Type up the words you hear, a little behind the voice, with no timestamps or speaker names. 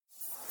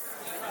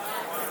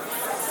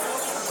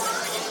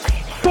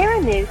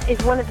Sarah Noose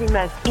is one of the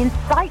most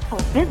insightful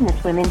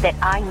businesswomen that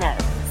I know.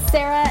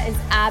 Sarah is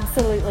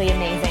absolutely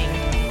amazing.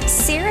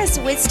 Sarah's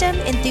wisdom,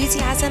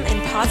 enthusiasm,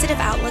 and positive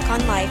outlook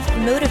on life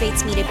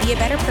motivates me to be a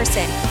better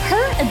person.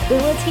 Her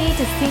ability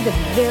to see the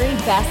very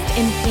best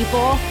in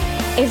people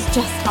is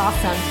just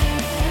awesome.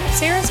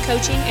 Sarah's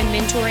coaching and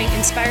mentoring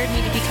inspired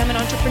me to become an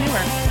entrepreneur.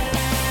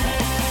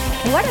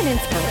 What an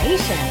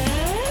inspiration.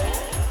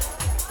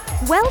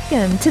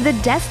 Welcome to the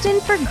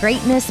Destined for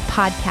Greatness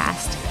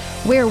podcast,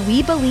 where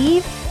we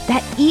believe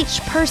that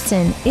each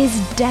person is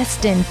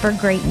destined for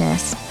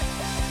greatness.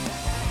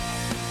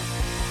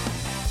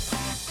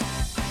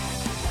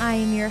 I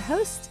am your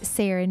host,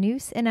 Sarah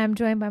Noose, and I'm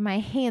joined by my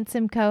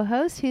handsome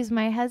co-host, who's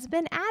my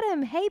husband,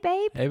 Adam. Hey,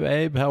 babe. Hey,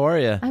 babe. How are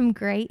you? I'm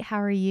great.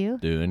 How are you?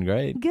 Doing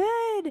great.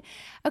 Good.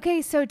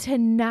 Okay, so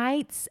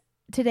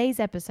today's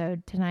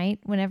episode,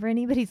 whenever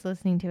anybody's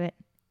listening to it,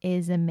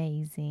 is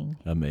amazing.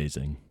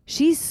 Amazing.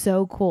 She's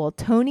so cool.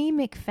 Toni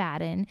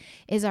McFadden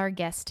is our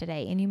guest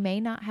today, and you may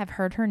not have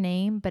heard her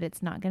name, but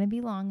it's not going to be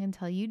long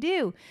until you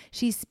do.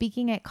 She's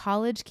speaking at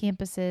college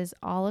campuses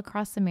all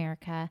across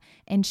America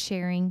and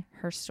sharing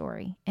her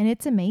story, and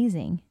it's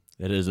amazing.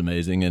 It is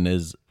amazing, and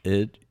is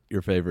it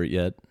your favorite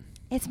yet?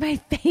 It's my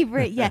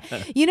favorite. Yeah.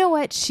 You know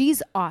what?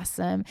 She's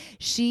awesome.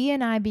 She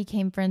and I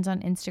became friends on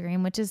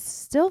Instagram, which is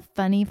still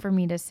funny for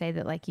me to say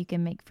that like you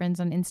can make friends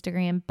on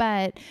Instagram,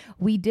 but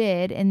we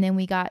did. And then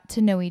we got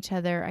to know each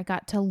other. I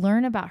got to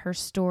learn about her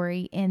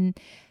story, and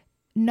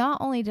not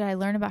only did I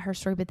learn about her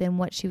story, but then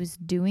what she was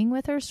doing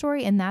with her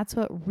story. And that's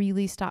what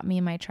really stopped me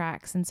in my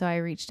tracks. And so I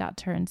reached out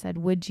to her and said,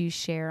 would you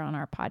share on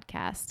our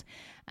podcast?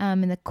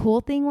 And the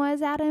cool thing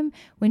was, Adam,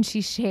 when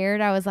she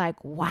shared, I was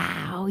like,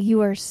 wow,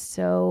 you are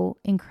so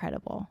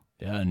incredible.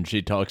 Yeah, and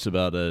she talks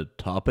about a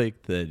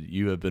topic that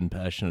you have been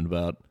passionate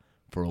about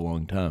for a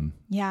long time.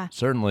 Yeah.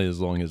 Certainly as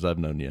long as I've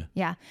known you.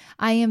 Yeah,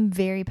 I am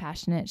very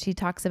passionate. She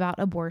talks about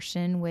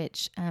abortion,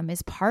 which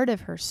is part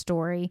of her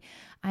story.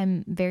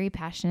 I'm very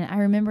passionate. I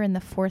remember in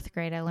the 4th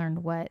grade, I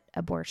learned what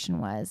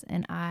abortion was,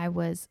 and I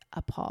was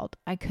appalled.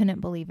 I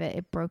couldn't believe it.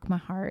 It broke my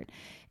heart.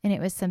 And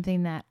it was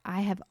something that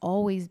I have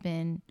always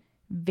been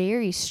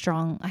very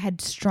strong. I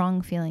had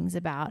strong feelings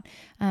about,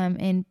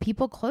 and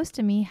people close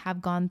to me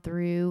have gone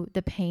through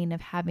the pain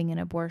of having an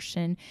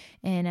abortion.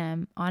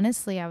 And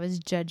honestly, I was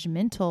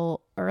judgmental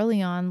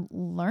early on,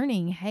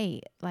 learning,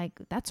 hey, like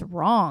that's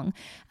wrong.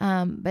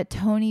 But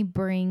Toni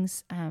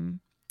brings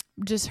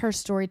just her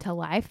story to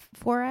life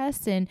for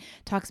us and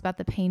talks about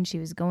the pain she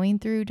was going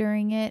through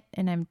during it.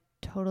 And I'm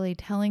totally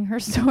telling her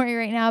story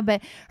right now,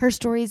 but her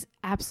story is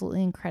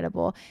absolutely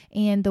incredible.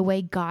 And the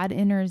way God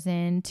enters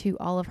into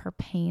all of her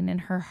pain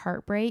and her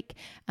heartbreak.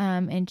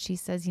 And she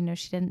says, you know,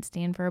 she didn't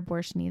stand for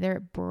abortion either.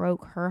 It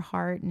broke her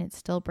heart and it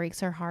still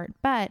breaks her heart.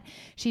 But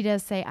she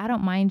does say, I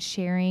don't mind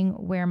sharing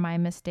where my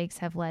mistakes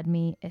have led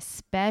me,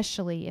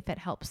 especially if it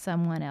helps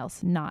someone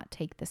else not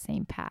take the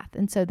same path.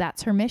 And so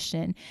that's her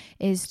mission,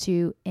 is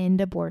to end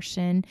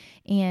abortion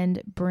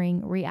and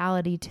bring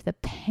reality to the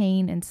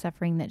pain and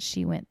suffering that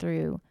she went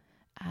through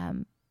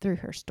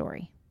her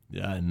story.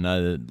 Yeah, and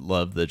I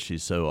love that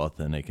she's so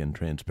authentic and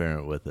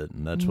transparent with it.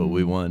 And that's what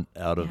we want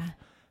out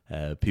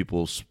of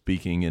people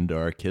speaking into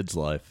our kids'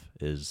 life,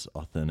 is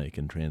authentic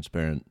and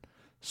transparent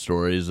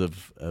stories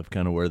of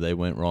kind of where they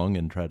went wrong,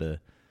 and try to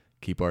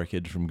keep our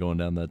kids from going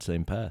down that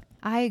same path.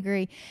 I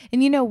agree.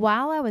 And you know,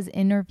 while I was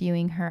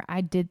interviewing her,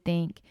 I did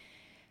think,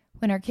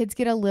 when our kids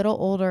get a little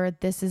older,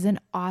 this is an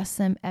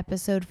awesome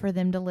episode for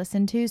them to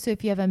listen to. So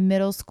if you have a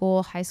middle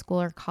school, high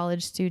school, or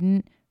college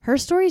student, her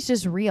story is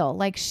just real.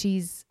 Like,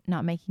 she's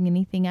not making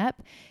anything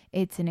up.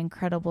 It's an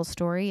incredible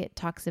story. It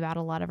talks about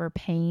a lot of her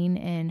pain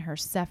and her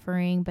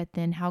suffering, but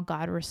then how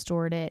God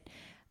restored it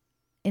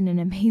in an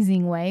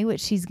amazing way, which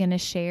she's going to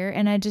share.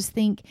 And I just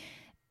think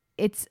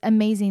it's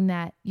amazing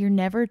that you're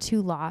never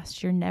too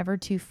lost. You're never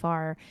too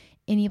far.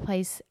 Any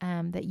place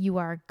that you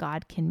are,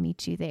 God can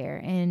meet you there.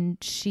 And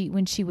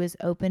when she was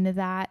open to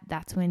that,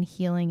 that's when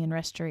healing and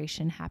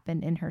restoration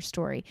happened in her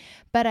story.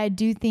 But I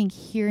do think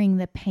hearing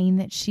the pain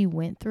that she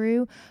went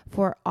through,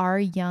 for our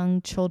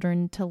young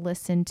children to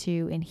listen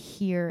to and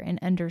hear and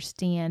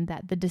understand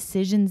that the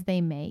decisions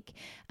they make,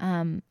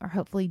 or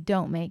hopefully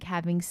don't make,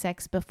 having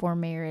sex before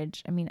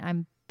marriage. I mean,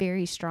 I'm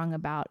very strong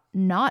about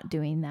not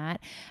doing that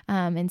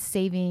and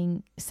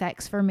saving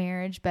sex for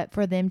marriage, but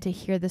for them to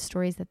hear the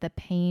stories that the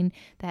pain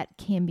that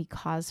can be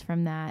caused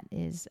from that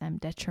is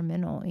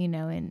detrimental, you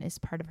know, and is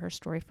part of her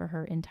story for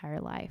her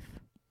entire life.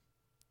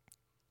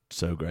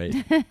 So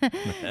great.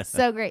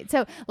 So great.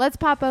 So let's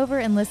pop over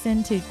and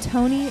listen to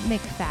Toni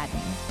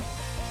McFadden.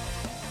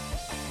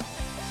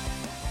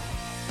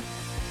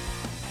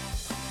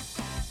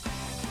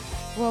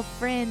 Well,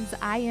 friends,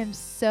 I am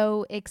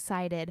so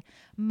excited.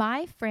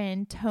 My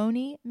friend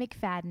Toni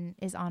McFadden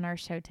is on our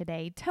show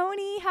today.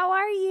 Toni, how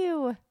are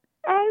you?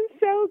 I'm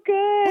so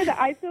good.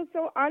 I feel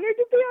so honored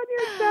to be on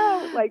your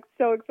show. Like,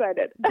 so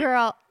excited.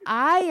 Girl,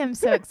 I am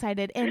so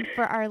excited. And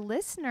for our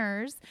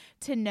listeners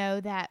to know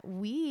that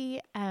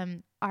we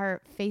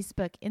are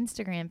Facebook,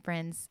 Instagram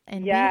friends,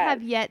 and we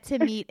have yet to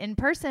meet in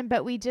person,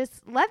 but we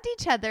just loved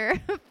each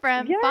other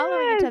from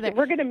following each other.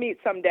 We're going to meet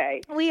someday.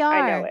 We are.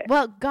 I know it.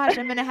 Well, gosh,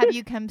 I'm going to have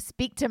you come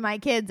speak to my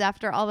kids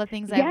after all the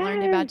things I've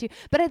learned about you.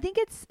 But I think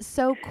it's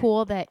so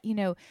cool that, you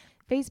know,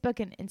 Facebook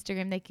and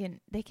Instagram,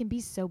 they can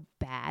be so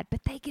bad,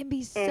 but they can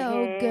be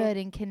so good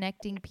in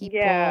connecting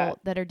people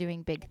that are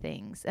doing big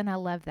things. And I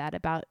love that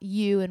about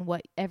you and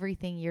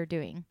everything you're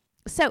doing.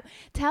 So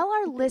tell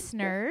our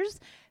listeners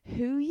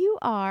who you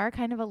are,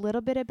 kind of a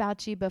little bit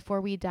about you before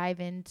we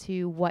dive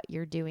into what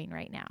you're doing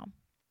right now.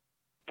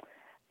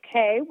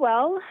 Okay,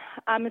 well,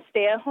 I'm a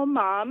stay-at-home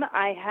mom.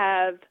 I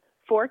have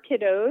 4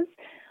 kiddos.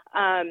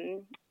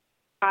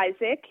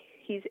 Isaac,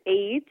 he's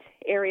 8.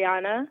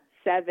 Ariana,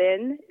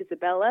 7,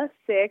 Isabella,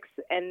 6,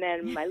 and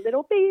then my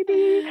little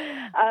baby,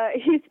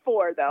 he's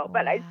 4 though,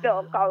 but I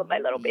still call him my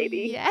little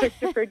baby,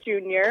 Christopher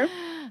Jr.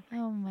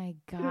 Oh my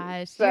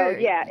gosh. So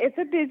it's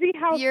a busy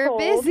household. You're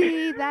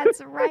busy, that's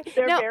right.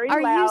 They're very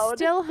loud. Are you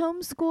still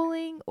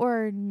homeschooling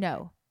or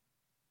no?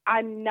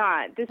 I'm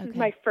not. This is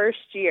my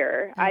first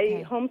year.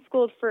 Okay. I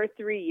homeschooled for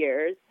 3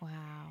 years. Wow.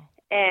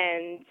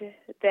 And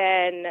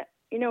then,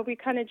 you know, we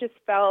kind of just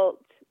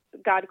felt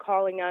God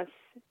calling us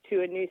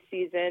to a new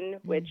season,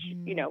 which,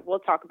 you know, we'll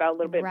talk about a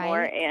little bit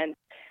more, and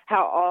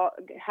how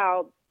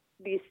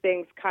these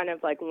things kind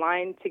of like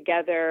line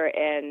together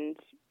and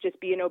just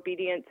being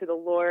obedient to the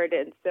Lord.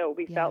 And so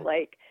we felt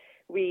like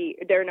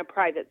they're in a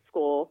private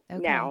school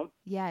now.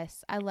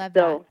 Yes, I love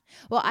that.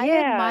 Well, I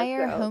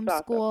admire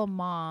homeschool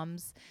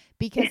moms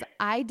because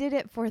I did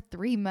it for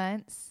 3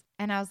 months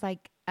and I was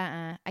like,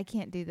 I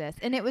can't do this.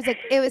 And it was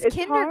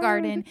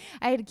kindergarten. Hard.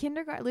 I had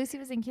kindergarten. Lucy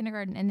was in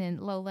kindergarten, and then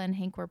Lola and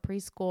Hank were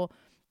preschool.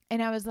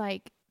 And I was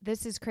like,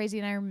 this is crazy.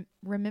 And I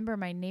remember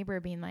my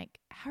neighbor being like,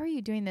 how are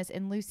you doing this?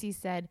 And Lucy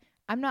said,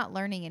 I'm not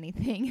learning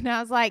anything. And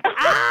I was like,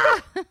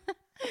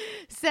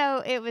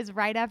 So it was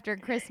right after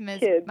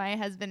Christmas. My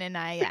husband and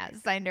I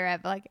signed her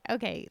up like,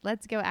 okay,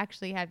 let's go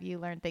actually have you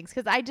learn things.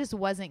 Because I just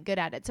wasn't good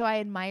at it. So I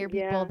admire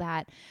people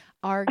that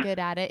are good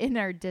at it and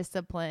are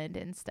disciplined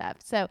and stuff.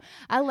 So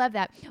I love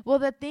that. Well,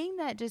 the thing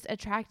that just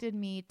attracted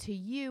me to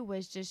you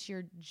was just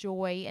your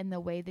joy and the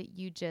way that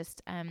you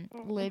just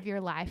live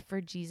your life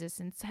for Jesus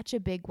in such a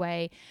big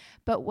way.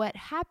 But what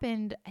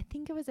happened, I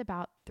think it was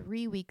about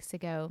 3 weeks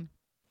ago,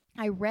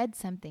 I read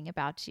something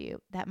about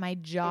you that my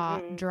jaw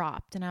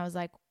dropped, and I was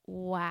like,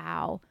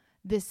 wow,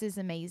 this is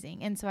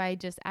amazing. And so I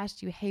just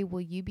asked you, hey,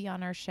 will you be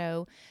on our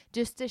show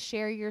just to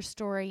share your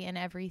story and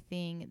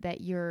everything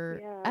that you're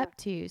up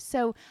to?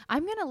 So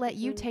I'm going to let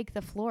you take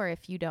the floor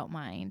if you don't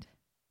mind.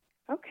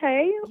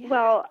 Okay. Yeah.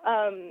 Well,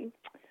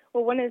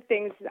 one of the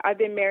things, I've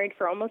been married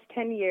for almost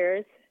 10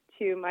 years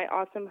to my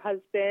awesome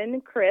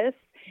husband, Chris.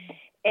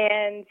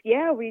 And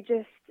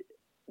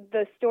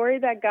the story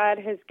that God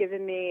has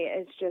given me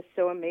is just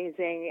so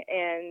amazing.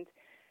 And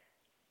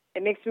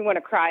it makes me want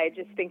to cry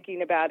just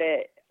thinking about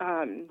it.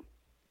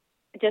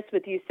 Just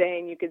with you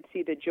saying you could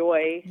see the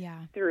joy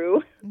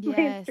through my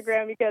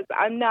Instagram, because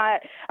I'm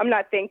not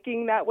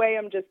thinking that way.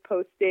 I'm just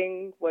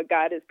posting what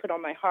God has put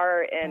on my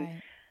heart.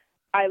 And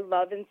I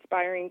love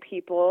inspiring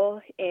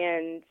people.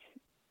 And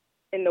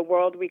in the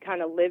world we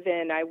kind of live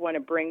in, I want to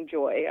bring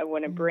joy. I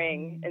want to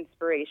bring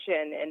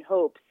inspiration and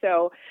hope.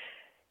 So,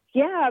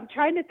 I'm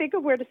trying to think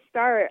of where to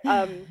start.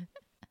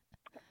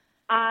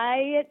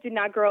 I did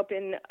not grow up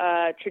in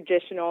a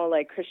traditional,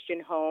 like,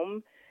 Christian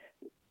home.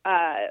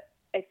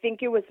 I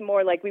think it was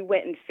more like we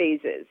went in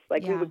phases.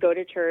 Like we would go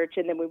to church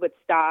and then we would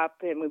stop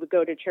and we would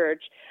go to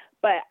church.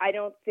 But I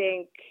don't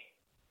think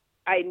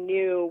I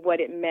knew what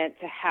it meant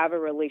to have a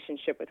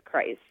relationship with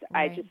Christ.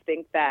 Right. I just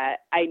think that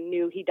I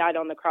knew he died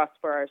on the cross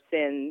for our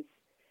sins,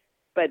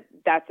 but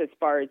that's as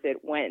far as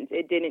it went.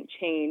 It didn't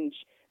change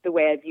the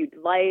way I viewed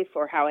life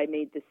or how I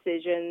made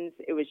decisions.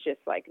 It was just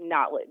like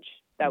knowledge.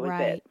 That was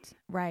it.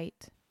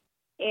 Right.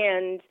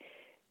 And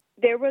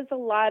there was a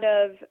lot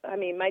of,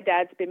 my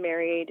dad's been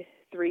married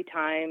 3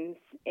 times,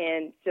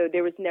 and so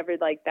there was never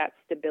like that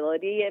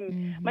stability.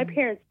 And my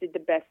parents did the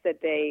best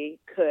that they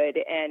could.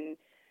 And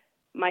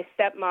my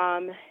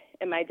stepmom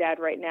and my dad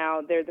right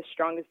now, they're the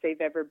strongest they've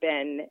ever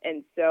been.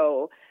 And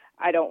so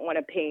I don't want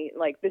to paint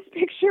like this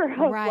picture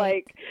of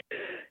like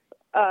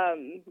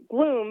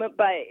gloom,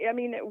 but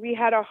we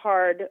had a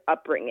hard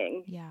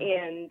upbringing.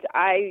 And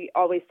I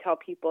always tell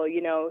people,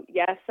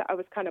 yes, I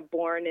was kind of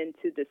born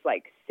into this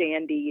like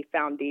sandy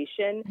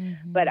foundation,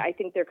 but I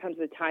think there comes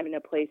a time and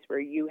a place where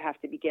you have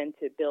to begin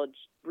to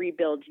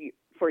rebuild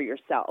for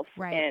yourself.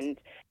 Right. And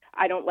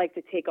I don't like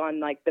to take on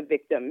like the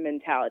victim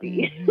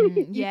mentality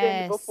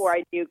even before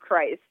I knew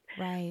Christ.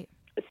 Right.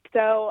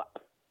 So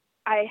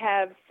I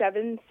have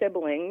 7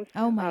 siblings.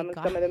 Oh my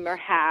God. Some of them are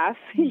half.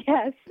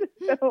 Yes.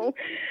 So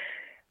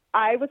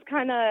I was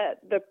kind of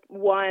the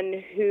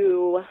one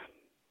who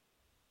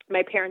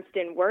my parents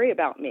didn't worry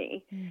about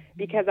me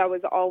because I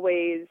was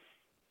always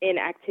in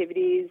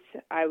activities.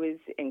 I was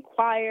in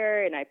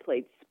choir and I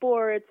played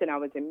sports and I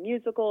was in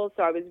musicals.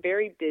 So I was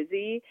very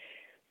busy.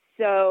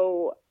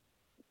 So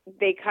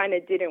they kind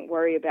of didn't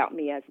worry about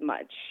me as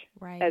much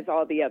as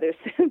all the other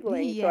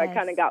siblings. Yes. So I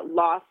kind of got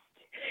lost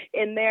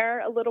in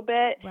there a little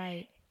bit.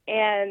 Right.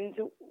 And,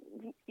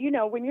 you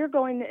know, when you're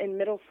going in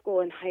middle school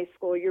and high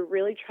school, you're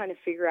really trying to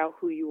figure out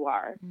who you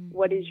are. Mm-hmm.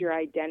 What is your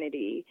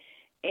identity?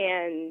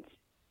 And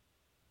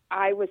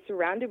I was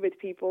surrounded with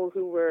people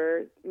who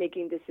were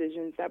making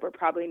decisions that were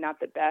probably not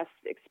the best,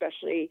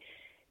 especially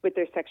with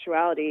their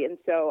sexuality. And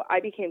so I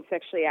became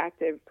sexually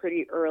active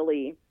pretty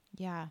early.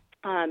 Yeah.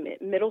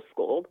 Middle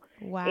school.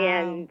 Wow.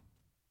 And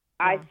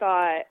I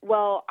thought,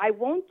 well, I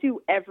won't do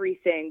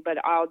everything,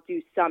 but I'll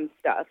do some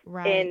stuff.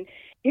 Right. And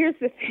here's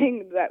the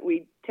thing that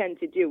we tend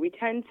to do. We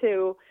tend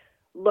to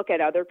look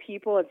at other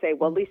people and say,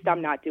 well, at least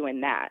I'm not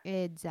doing that.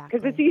 Exactly.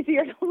 Because it's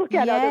easier to look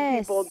at other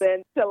people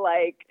than to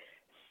like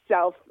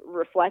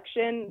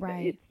self-reflection.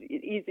 Right. It's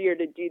easier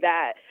to do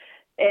that.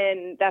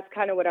 And that's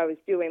kind of what I was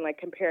doing, like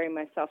comparing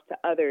myself to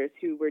others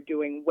who were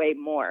doing way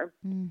more.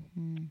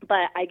 Mm-hmm.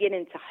 But I get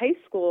into high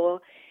school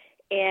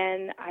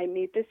and I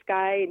meet this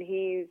guy, and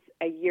he's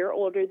a year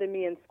older than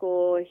me in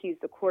school. He's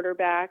the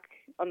quarterback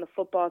on the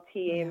football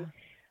team,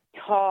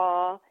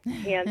 tall,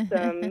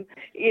 handsome,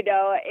 you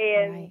know,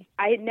 and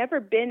I had never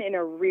been in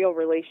a real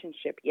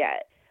relationship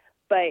yet.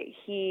 But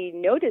he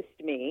noticed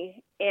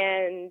me,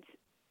 and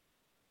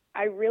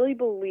I really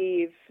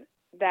believe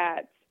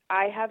that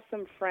I have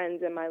some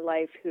friends in my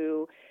life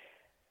who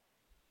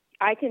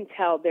I can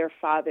tell their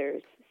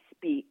fathers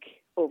speak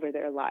over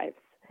their lives.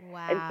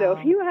 Wow. And so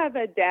if you have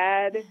a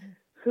dad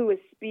who is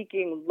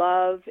speaking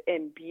love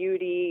and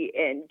beauty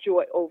and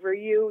joy over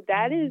you,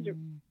 that is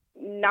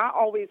not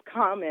always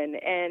common.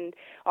 And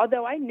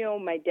although I know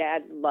my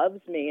dad loves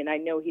me and I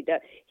know he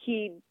does,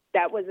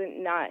 that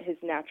wasn't not his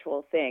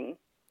natural thing.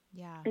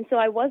 Yeah. And so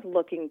I was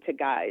looking to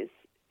guys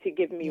to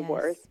give me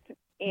worth.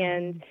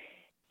 And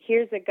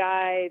here's a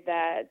guy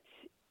that,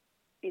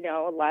 you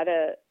know,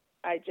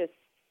 I just,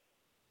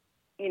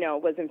 you know,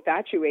 was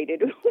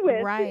infatuated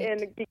with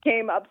and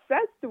became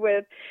obsessed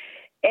with.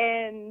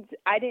 And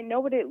I didn't know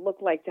what it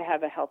looked like to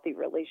have a healthy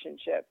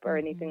relationship or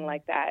anything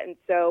like that. And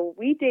so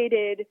we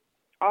dated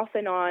off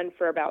and on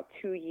for about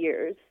 2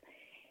 years.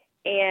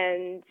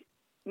 And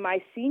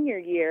my senior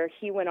year,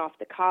 he went off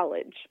to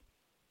college.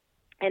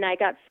 And I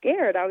got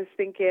scared. I was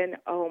thinking,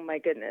 oh, my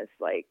goodness,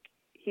 like,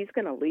 he's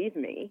going to leave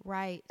me.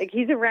 Right. Like,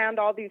 he's around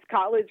all these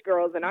college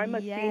girls, and I'm a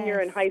senior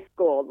in high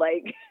school.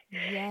 Like,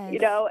 you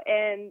know,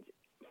 and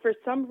for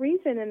some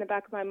reason in the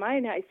back of my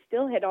mind, I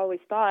still had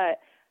always thought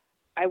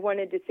I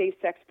wanted to save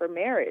sex for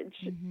marriage.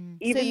 Mm-hmm.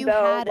 Even so you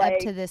though, had like, up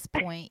to this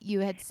point, you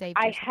had saved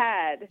I yourself.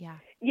 had.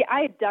 Yeah,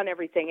 I had done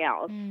everything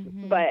else,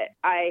 but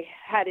I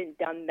hadn't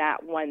done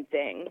that one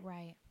thing.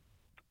 Right.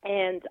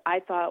 And I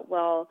thought,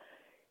 well,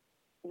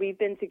 we've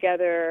been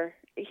together.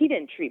 He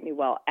didn't treat me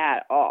well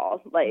at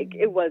all. Like,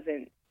 it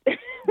wasn't.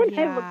 When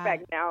I look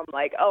back now, I'm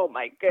like, oh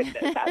my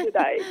goodness, how did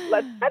I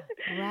let that?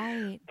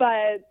 Right.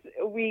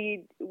 But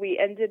we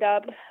ended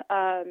up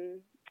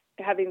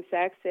having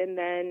sex, and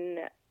then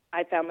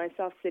I found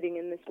myself sitting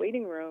in this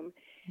waiting room,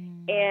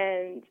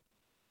 and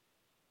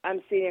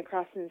I'm sitting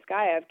across from this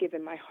guy I've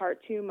given my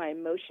heart to, my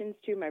emotions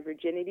to, my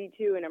virginity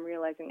to, and I'm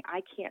realizing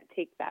I can't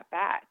take that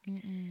back.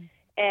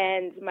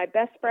 And my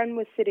best friend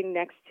was sitting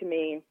next to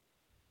me,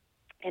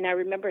 and I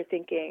remember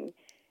thinking,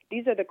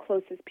 these are the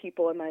closest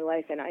people in my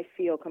life, and I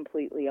feel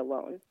completely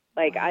alone.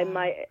 Like, I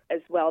might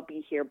as well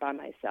be here by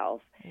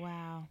myself.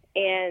 Wow.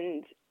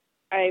 And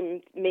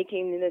I'm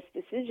making this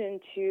decision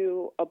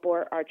to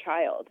abort our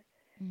child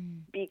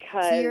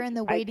because so you're in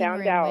the waiting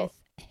room out,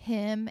 with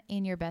him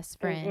and your best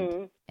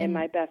friend. And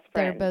my best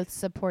friend. They're both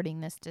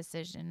supporting this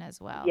decision as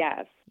well.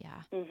 Yes.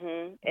 Yeah.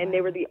 And they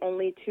were the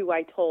only two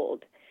I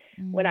told.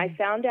 When I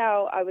found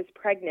out I was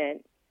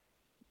pregnant,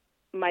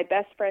 my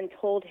best friend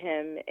told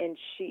him, and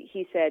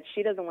he said,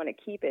 she doesn't want to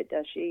keep it,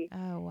 does she?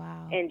 Oh,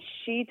 wow. And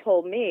she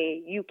told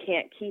me, you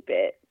can't keep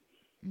it.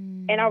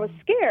 And I was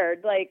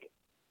scared. Like,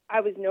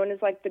 I was known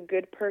as, like, the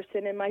good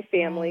person in my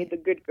family, the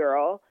good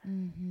girl.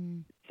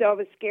 So I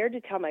was scared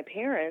to tell my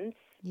parents.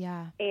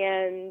 Yeah.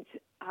 And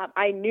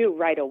I knew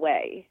right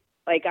away.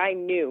 Like, I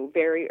knew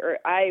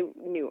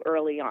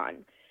early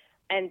on.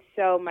 And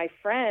so my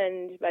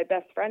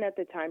best friend at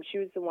the time, she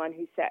was the one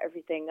who set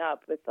everything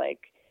up with, like,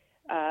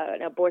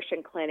 an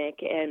abortion clinic.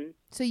 And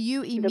so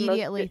you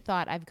immediately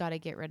thought, I've got to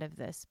get rid of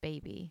this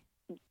baby.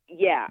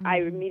 Yeah, I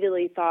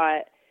immediately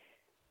thought,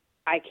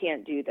 I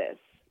can't do this.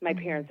 My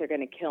parents are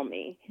going to kill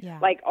me. Yeah.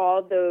 Like,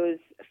 all those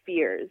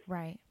fears.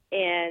 Right.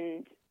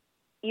 And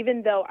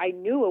even though I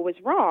knew it was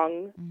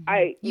wrong,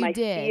 my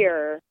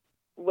fear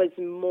was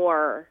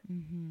more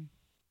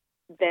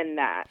than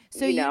that.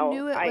 So you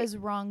knew it was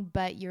wrong,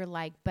 but you're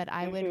like, but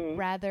I would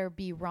rather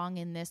be wrong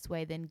in this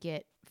way than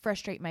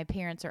frustrate my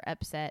parents or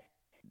upset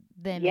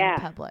them in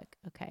public.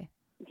 Okay.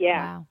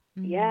 Yeah. Wow.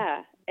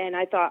 Yeah. And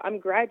I thought, I'm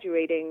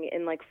graduating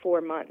in like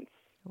 4 months.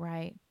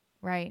 Right.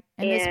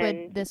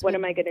 And what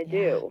am I going to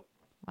do?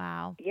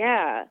 Wow.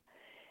 Yeah.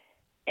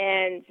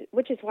 And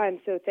which is why I'm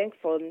so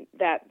thankful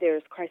that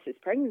there's crisis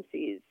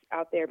pregnancies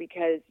out there,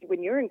 because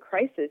when you're in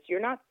crisis,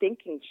 you're not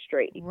thinking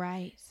straight.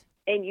 Right.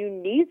 And you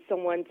need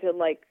someone to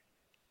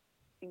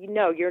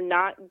you're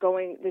not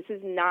going, this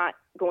is not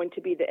going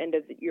to be the end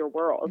of your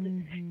world,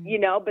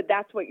 but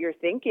that's what you're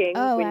thinking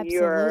when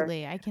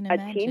absolutely. I can a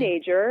imagine.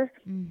 Teenager.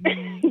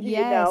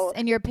 Yes.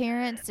 And your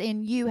parents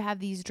and you have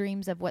these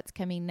dreams of what's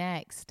coming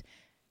next.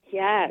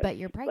 Yes. But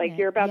you're pregnant. Like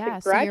you're about to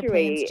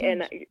graduate. So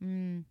your plans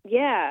change.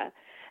 Yeah.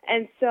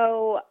 And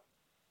so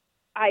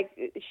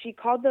she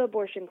called the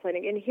abortion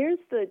clinic, and here's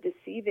the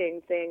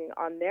deceiving thing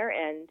on their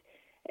end,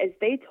 is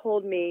they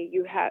told me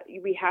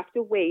we have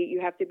to wait. You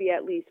have to be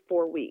at least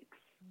 4 weeks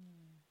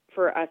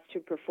for us to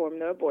perform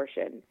the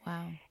abortion.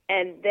 Wow.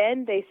 And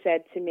then they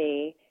said to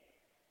me,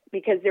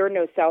 because there were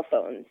no cell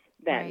phones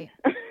then.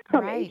 Right.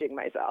 I'm aging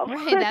myself.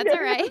 Right, that's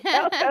all right.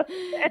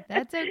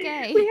 That's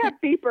okay. We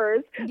had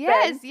beepers.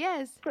 Yes, then.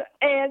 yes.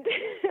 And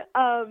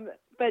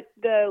but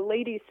the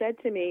lady said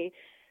to me,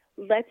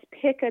 let's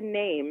pick a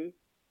name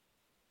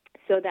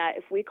so that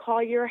if we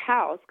call your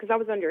house, because I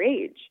was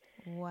underage,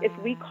 if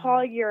we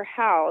call your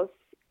house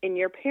and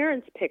your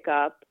parents pick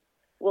up,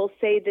 we'll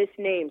say this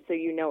name so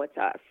you know it's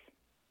us.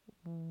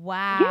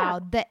 Wow. Yeah.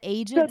 The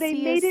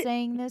agency is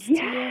saying this to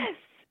you?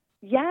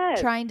 Yes.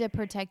 Trying to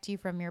protect you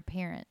from your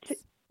parents.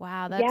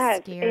 Wow,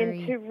 that's scary.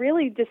 And to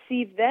really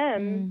deceive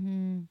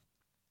them,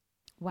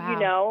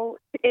 wow.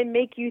 And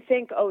make you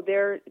think, oh,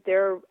 they're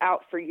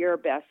out for your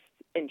best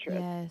interest.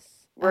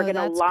 Yes. We're going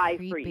to lie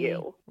creepy. for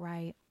you.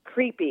 Right.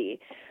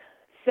 Creepy.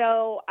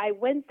 So I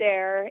went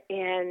there,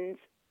 and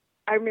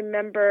I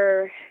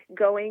remember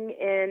going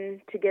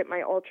in to get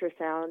my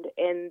ultrasound,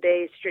 and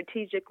they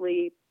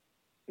strategically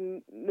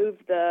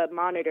moved the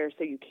monitor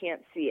so you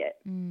can't see it.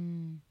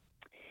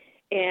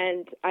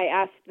 And I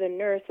asked the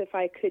nurse if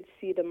I could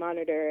see the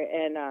monitor,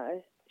 and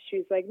she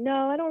was like,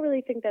 no, I don't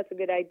really think that's a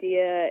good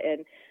idea.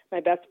 And my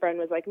best friend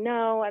was like,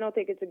 no, I don't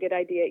think it's a good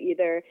idea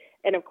either.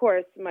 And, of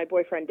course, my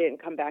boyfriend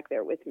didn't come back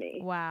there with me.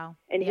 Wow.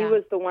 And he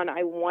was the one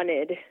I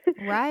wanted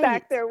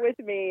back there with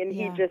me, and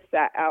he just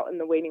sat out in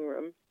the waiting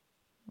room.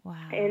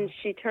 Wow. And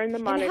she turned the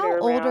monitor around.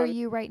 And how old are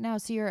you right now?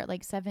 So you're at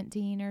like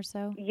 17 or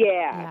so?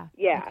 Yeah.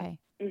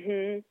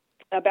 Okay.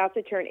 About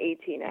to turn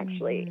 18,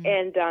 actually.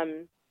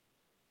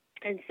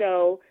 And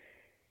so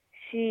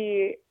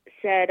she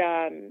said,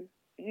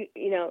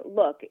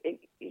 look,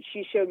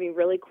 she showed me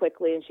really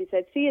quickly, and she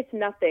said, see, it's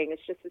nothing.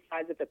 It's just the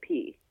size of a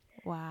pea.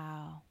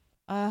 Wow.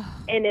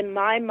 And in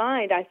my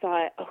mind, I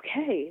thought,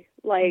 okay,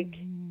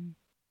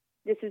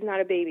 this is not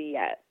a baby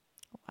yet.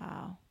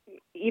 Wow.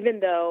 Even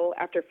though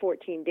after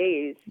 14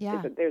 days,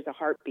 there's a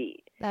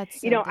heartbeat.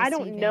 That's I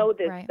don't know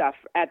this stuff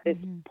at this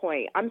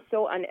point. I'm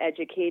so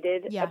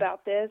uneducated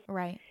about this.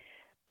 Right.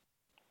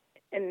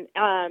 And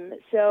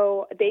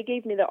so they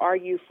gave me the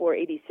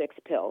RU486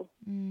 pill,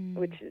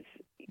 which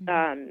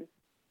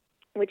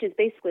is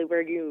basically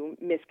where you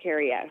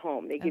miscarry at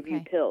home. They give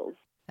you pills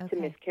to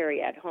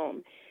miscarry at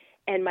home.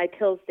 And my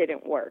pills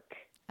didn't work.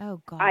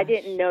 Oh, gosh. I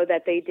didn't know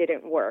that they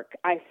didn't work.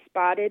 I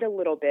spotted a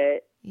little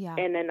bit,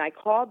 and then I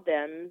called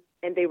them,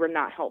 and they were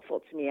not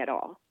helpful to me at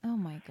all. Oh,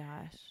 my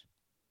gosh.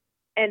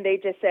 And they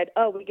just said,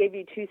 oh, we gave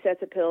you 2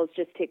 sets of pills.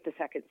 Just take the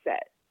second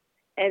set.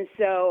 And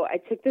so I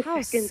took the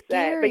second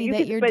set. But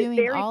you're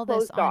doing all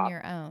this on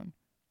your own.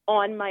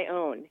 On my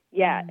own,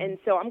 yeah. And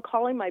so I'm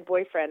calling my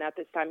boyfriend at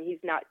this time. He's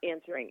not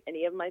answering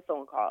any of my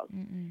phone calls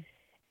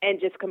and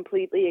just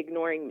completely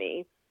ignoring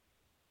me.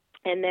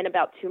 And then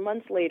about 2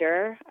 months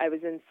later, I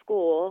was in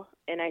school,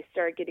 and I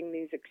started getting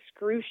these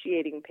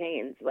excruciating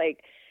pains.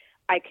 Like,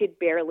 I could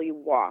barely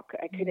walk.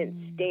 I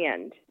couldn't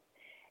stand.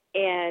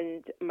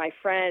 And my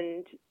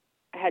friend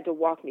had to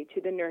walk me to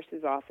the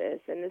nurse's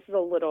office, and this is a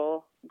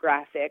little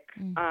graphic,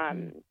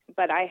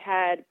 but I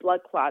had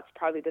blood clots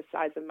probably the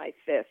size of my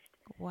fist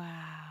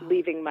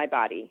leaving my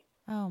body.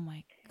 Oh,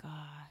 my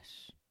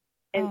gosh.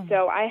 And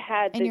so I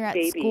had this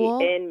baby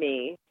in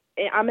me.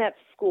 I'm at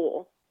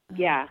school,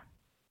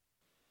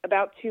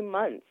 about 2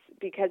 months,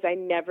 because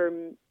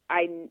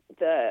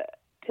the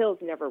pills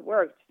never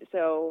worked.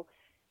 So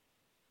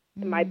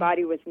my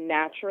body was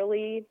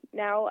naturally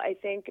now, I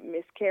think,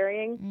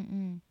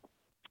 miscarrying.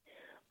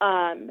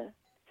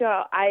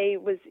 So I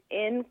was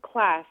in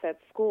class at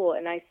school,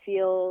 and I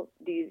feel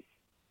these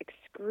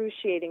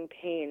excruciating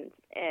pains,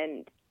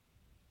 and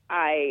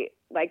I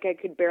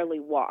could barely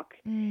walk.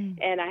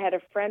 And I had a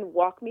friend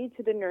walk me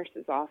to the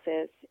nurse's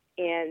office,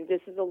 and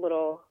this is a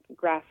little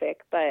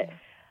graphic, but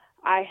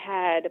I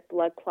had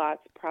blood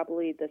clots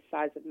probably the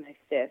size of my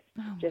fist,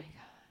 just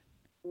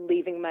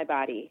leaving my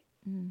body.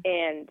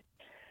 And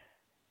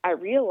I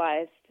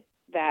realized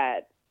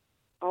that,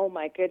 oh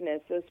my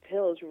goodness, those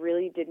pills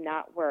really did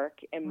not work,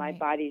 and my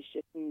body's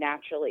just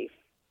naturally,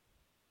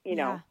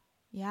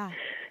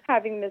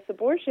 having this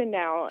abortion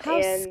now.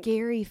 How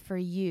scary for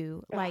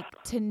you,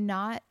 to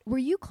not, were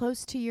you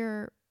close to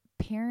your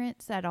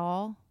parents at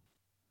all?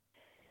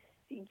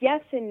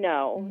 Yes and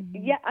no.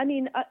 Yeah, I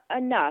mean,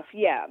 enough.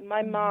 Yeah,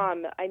 my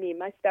mom,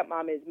 my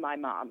stepmom is my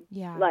mom.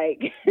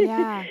 Yeah.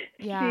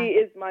 She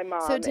is my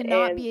mom. So to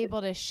not be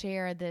able to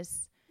share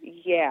this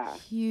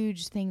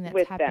huge thing that's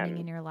with happening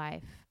them in your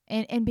life.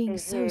 And being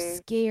so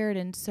scared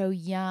and so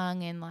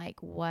young and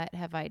like, what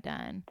have I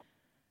done?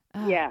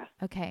 Oh, yeah.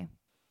 Okay.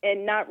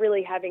 And not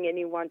really having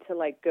anyone to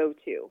like go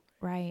to.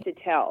 Right. To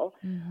tell.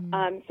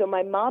 So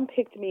my mom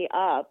picked me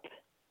up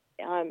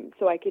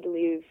so I could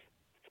leave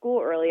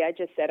school early. I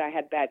just said I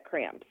had bad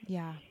cramps.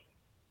 Yeah.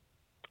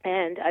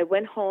 And I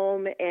went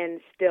home and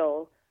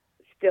still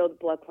the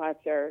blood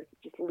clots are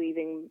just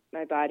leaving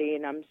my body.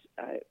 And I'm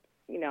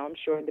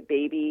sure the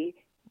baby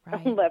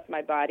left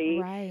my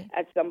body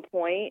at some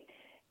point.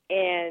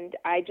 And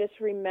I just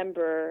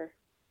remember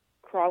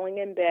crawling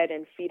in bed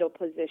in fetal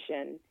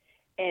position.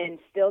 And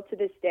still to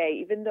this day,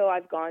 even though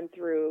I've gone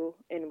through,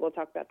 and we'll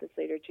talk about this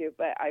later too,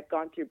 but I've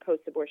gone through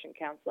post-abortion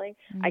counseling,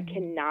 I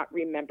cannot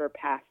remember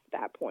past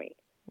that point.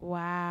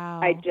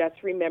 Wow. I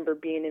just remember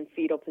being in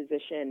fetal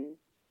position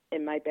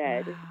in my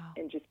bed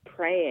and just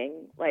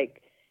praying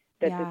like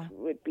that this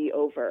would be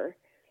over.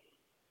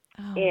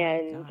 Oh,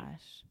 and my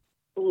gosh.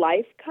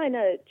 Life kind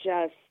of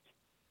just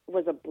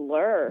was a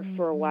blur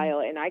for a while,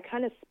 and I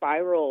kind of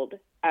spiraled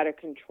out of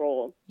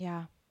control.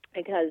 Yeah.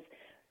 Because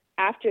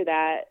after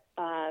that,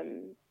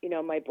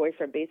 my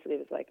boyfriend basically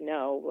was like,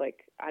 no,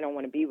 like, I don't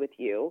want to be with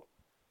you.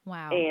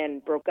 Wow.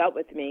 And broke up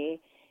with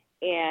me.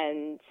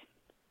 And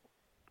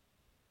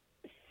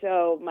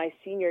so my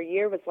senior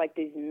year was like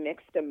these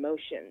mixed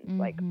emotions,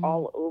 like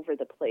all over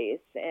the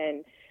place.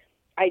 And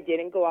I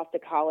didn't go off to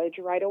college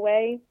right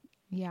away.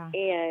 Yeah.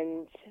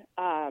 And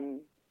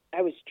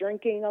I was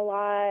drinking a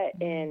lot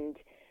and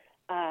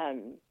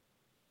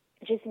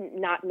just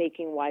not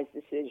making wise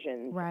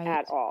decisions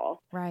at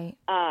all. Right.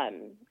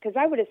 Because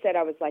I would have said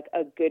I was like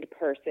a good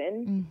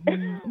person.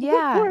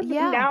 Yeah.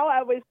 Yeah. Now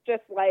I was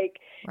just like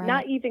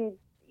not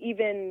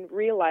even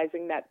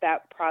realizing that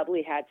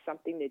probably had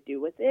something to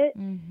do with it,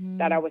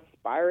 that I was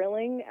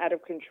spiraling out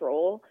of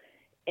control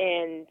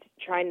and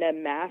trying to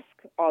mask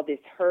all this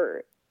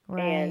hurt.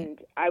 Right. And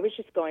I was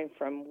just going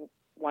from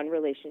one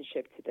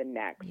relationship to the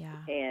next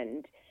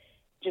and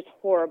just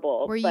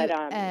horrible. Were you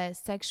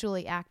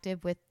sexually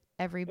active with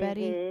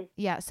everybody?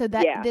 Yeah. So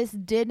that this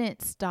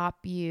didn't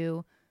stop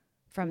you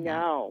from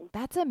that.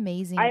 That's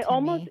amazing.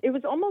 It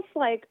was almost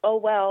like, oh,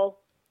 well,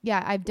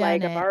 yeah, I've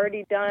done it. I've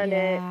already done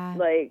it.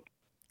 Like,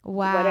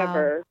 wow.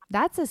 Whatever.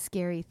 That's a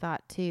scary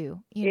thought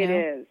too. It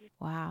is.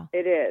 Wow.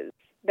 It is.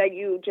 That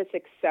you just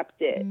accept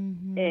it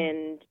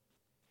and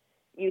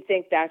you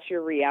think that's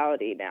your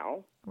reality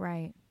now.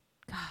 Right.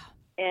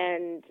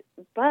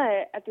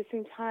 But at the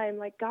same time,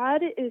 like,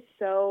 God is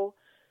so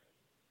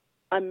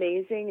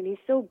amazing and he's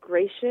so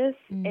gracious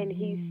and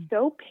he's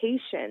so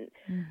patient.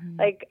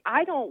 Like,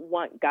 I don't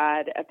want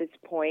God at this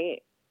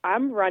point.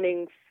 I'm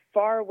running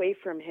far away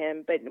from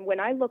him, but when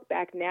I look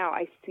back now,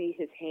 I see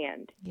his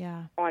hand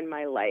on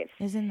my life.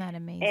 Isn't that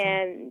amazing?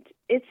 And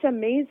it's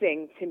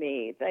amazing to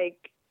me.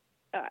 Like,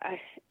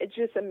 it's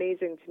just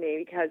amazing to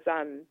me because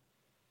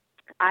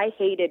I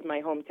hated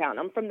my hometown.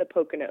 I'm from the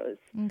Poconos.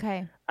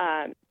 Okay.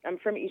 I'm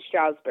from East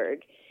Stroudsburg.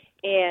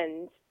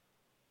 And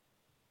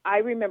I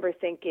remember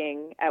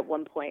thinking at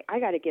one point, I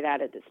got to get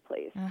out of this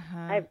place.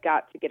 I've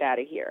got to get out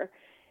of here.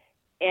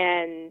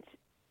 And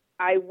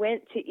I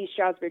went to East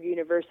Stroudsburg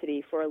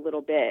University for a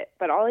little bit,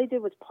 but all I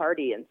did was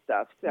party and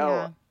stuff.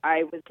 So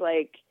I was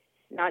like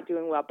not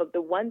doing well. But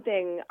the one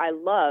thing I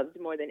loved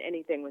more than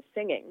anything was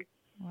singing.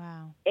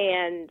 Wow.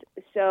 And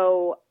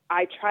so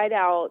I tried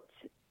out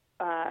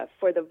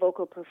for the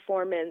vocal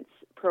performance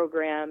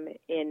program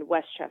in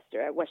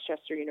Westchester, at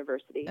Westchester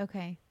University.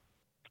 Okay.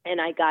 And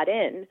I got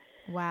in.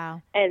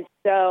 Wow. And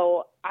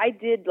so I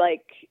did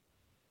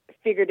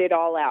figured it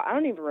all out. I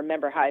don't even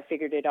remember how I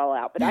figured it all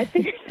out, but I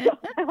figured it all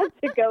out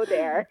to go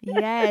there.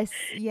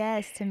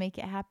 Yes, to make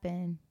it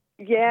happen.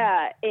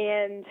 Yeah,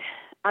 and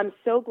I'm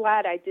so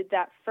glad I did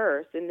that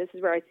first, and this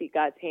is where I see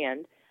God's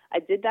hand. I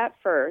did that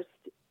first,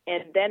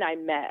 and then I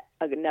met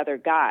another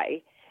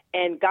guy,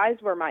 and guys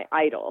were my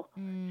idol.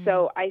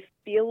 So I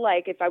feel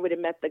like if I would have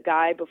met the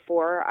guy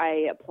before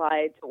I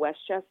applied to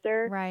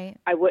Westchester,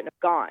 I wouldn't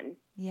have gone.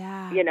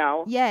 Yeah. You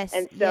know? Yes.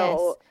 And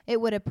so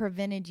it would have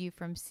prevented you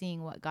from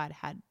seeing what God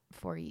had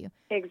for you.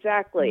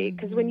 Exactly.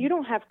 Because when you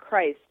don't have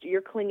Christ,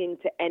 you're clinging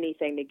to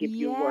anything to give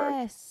you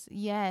worth.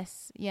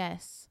 Yes.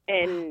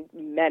 And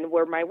men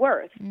were my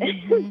worth.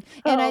 And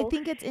I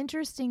think it's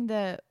interesting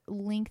the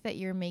link that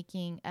you're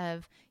making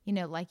of,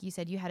 like you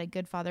said, you had a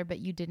good father, but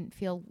you didn't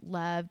feel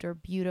loved or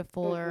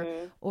beautiful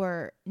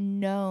or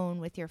known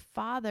with your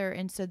father.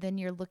 And so then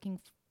you're looking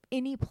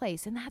any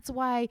place. And that's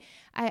why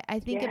I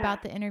think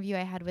about the interview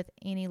I had with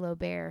Annie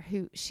Lobert,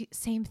 who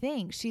same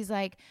thing. She's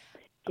like,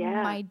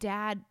 my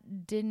dad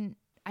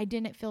I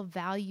didn't feel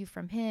value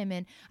from him.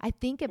 And I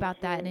think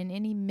about that. And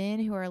any men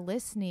who are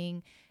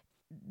listening,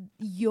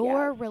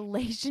 your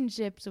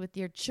relationships with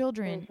your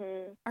children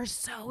are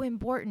so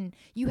important.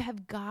 You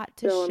have got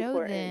to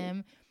show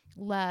them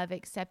love,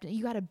 acceptance.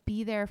 You got to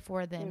be there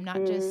for them,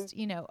 not just,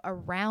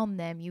 around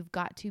them. You've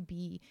got to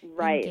be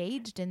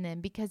engaged in them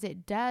because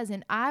it does.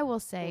 And I will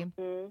say,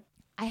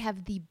 I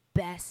have the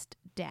best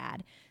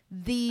dad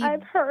the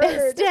I've heard.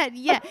 best dad.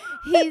 Yeah,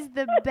 he's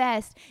the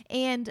best.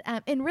 And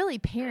really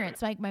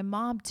parents, like my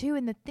mom too.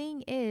 And the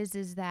thing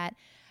is that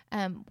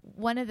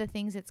one of the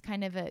things that's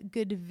kind of a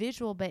good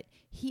visual, but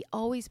he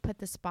always put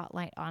the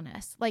spotlight on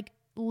us. Like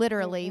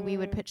literally we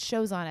would put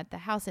shows on at the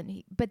house,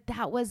 but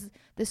that was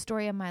the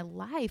story of my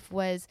life,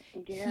 was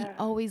he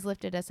always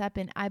lifted us up.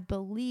 And I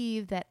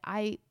believe that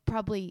I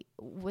probably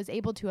was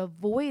able to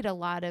avoid a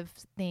lot of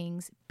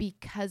things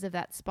because of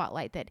that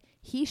spotlight that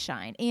he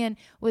shined, and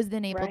was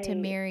then able to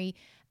marry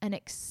an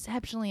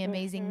exceptionally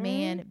amazing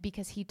man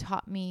because he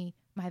taught me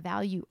my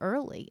value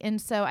early. And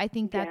so I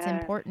think that's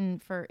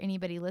important for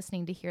anybody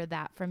listening to hear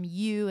that from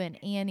you and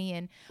Annie,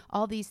 and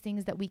all these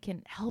things that we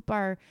can help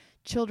our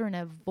children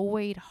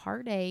avoid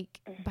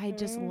heartache by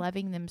just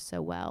loving them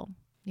so well.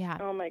 Yeah.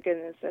 Oh my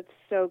goodness, that's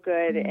so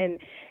good. And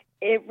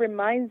it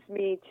reminds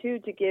me too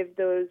to give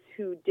those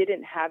who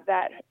didn't have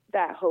that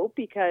hope,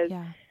 because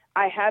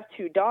I have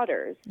 2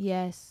 daughters.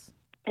 Yes.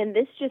 And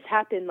this just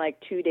happened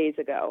like 2 days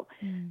ago.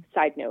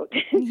 Side note.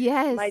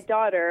 Yes. My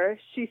daughter,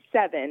 she's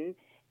 7,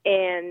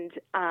 and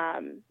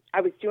I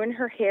was doing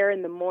her hair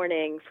in the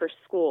morning for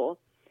school,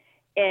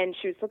 and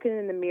she was looking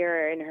in the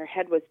mirror and her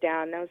head was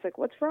down. And I was like,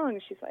 "What's wrong?"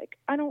 And she's like,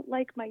 "I don't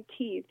like my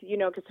teeth,"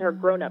 because her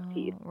grown-up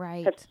teeth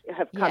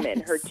have come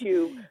in, her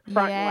 2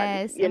 front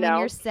ones, and when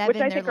you're 7, which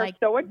I think are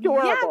so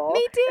adorable.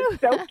 Yeah, me too.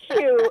 So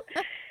cute.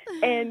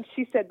 And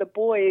she said the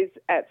boys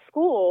at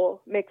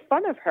school make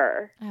fun of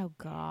her. Oh,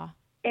 God.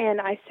 And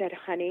I said,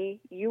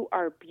 "Honey, you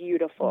are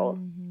beautiful,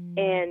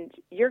 and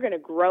you're going to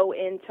grow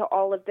into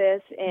all of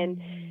this,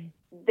 and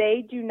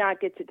they do not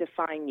get to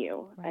define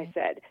you," I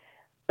said.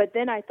 But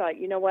then I thought,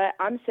 you know what?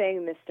 I'm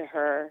saying this to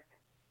her,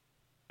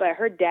 but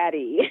her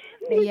daddy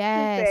needs to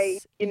say,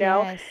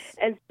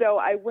 And so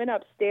I went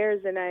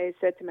upstairs and I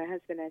said to my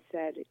husband, I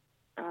said,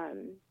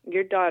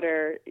 your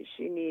daughter,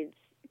 she needs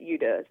you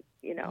to,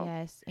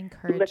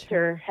 encourage lift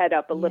her head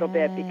up a little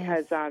bit,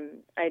 because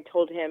I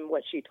told him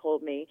what she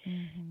told me.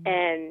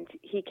 And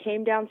he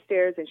came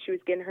downstairs and she was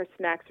getting her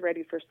snacks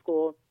ready for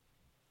school.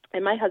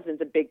 And my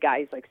husband's a big guy.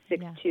 He's like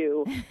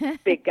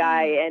 6'2", big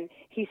guy. And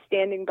he's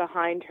standing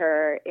behind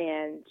her,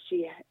 and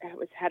she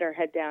had her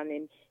head down.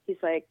 And he's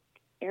like,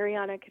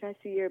 "Ariana, can I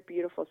see your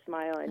beautiful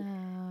smile?"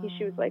 And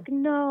she was like,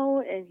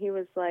 "No." And he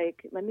was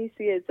like, "Let me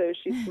see it." So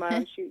she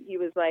smiled. He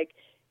was like,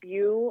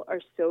 "You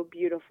are so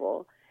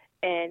beautiful."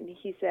 And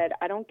he said,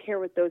 "I don't care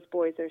what those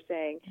boys are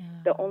saying.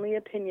 The only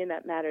opinion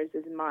that matters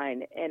is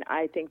mine, and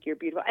I think you're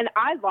beautiful." And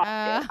I lost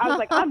it. I was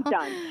like, I'm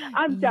done.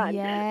 I'm done.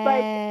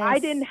 Like, I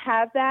didn't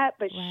have that,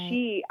 but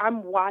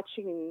I'm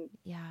watching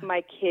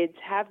my kids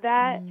have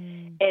that,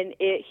 and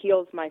it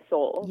heals my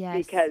soul,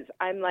 because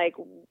I'm like,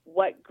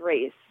 what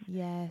grace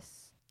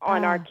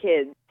on our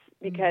kids,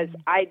 because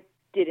I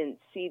didn't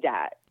see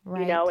that,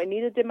 and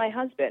neither did my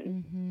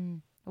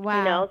husband.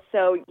 Wow.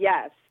 So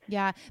yes.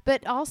 Yeah,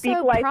 but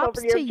also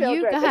props to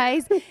you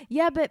guys.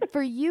 Yeah, but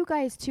for you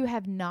guys to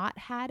have not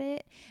had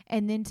it,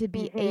 and then to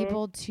be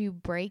able to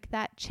break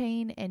that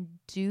chain and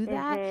do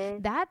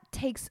that, that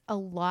takes a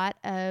lot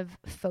of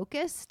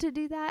focus to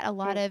do that, a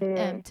lot of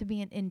to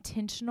be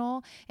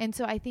intentional. And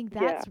so I think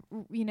that's,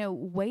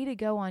 way to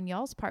go on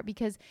y'all's part,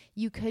 because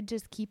you could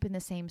just keep in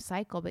the same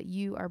cycle, but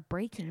you are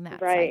breaking that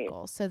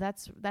cycle. So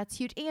that's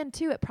huge. And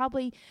too, it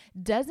probably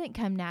doesn't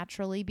come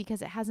naturally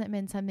because it hasn't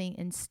been something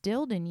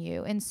instilled in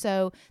you. And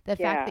so the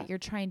fact that you're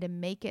trying to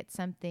make it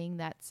something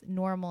that's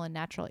normal and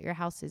natural at your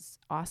house is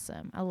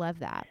awesome. I love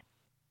that.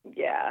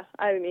 Yeah.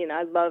 I mean,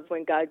 I love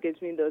when God gives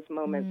me those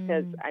moments,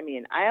 because, I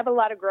mean, I have a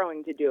lot of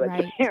growing to do as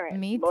a parent.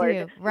 Me Lord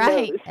too.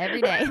 Right. knows.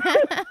 Every day.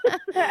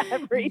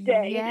 Every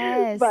day.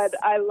 Yes. But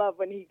I love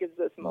when he gives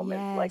us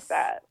moments like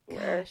that.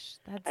 Gosh,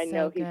 that's I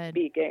know so good. he's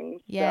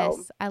speaking. Yes.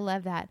 So. I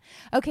love that.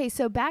 Okay.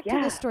 So back to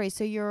the story.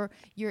 So you're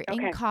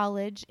in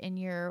college, and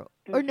you're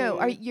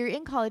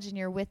in college and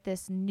you're with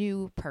this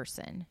new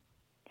person.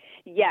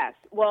 Yes.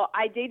 Well,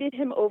 I dated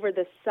him over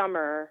the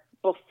summer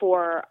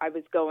before I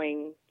was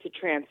going to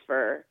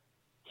transfer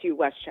to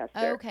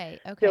Westchester. Okay.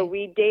 So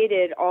we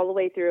dated all the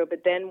way through,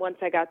 but then once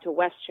I got to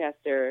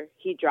Westchester,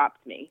 he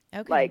dropped me.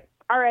 Okay. Like,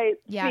 all right,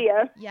 see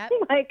ya. Yep.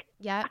 Like,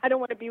 I don't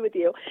want to be with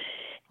you.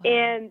 Wow.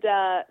 And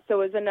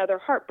so it was another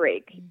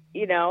heartbreak,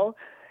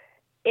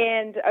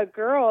 And a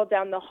girl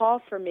down the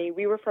hall from me,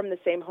 we were from the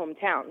same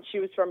hometown. She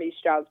was from East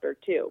Stroudsburg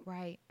too.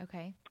 Right.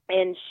 Okay.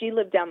 And she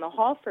lived down the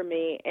hall from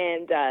me,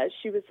 and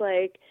she was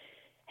like,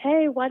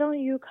 "Hey, why don't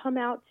you come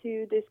out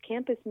to this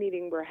campus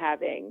meeting we're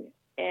having?"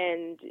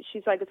 And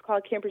she's like, "It's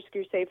called Campus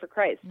Crusade for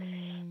Christ."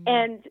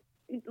 And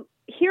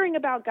hearing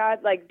about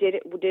God, like,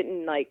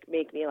 didn't like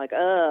make me like,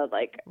 no,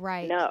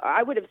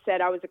 I would have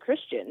said I was a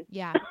Christian.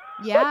 Yeah.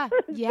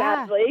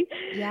 Sadly.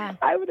 Yeah.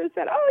 I would have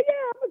said, "Oh yeah,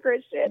 I'm a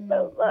Christian,"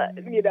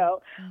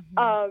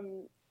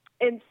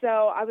 And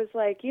so I was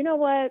like, you know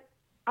what?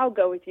 I'll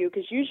go with you,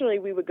 because usually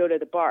we would go to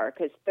the bar,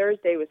 because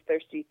Thursday was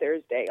Thirsty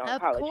Thursday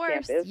on college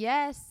campus.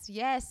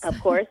 Yes. Of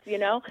course,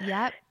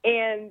 Yep.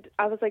 And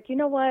I was like, you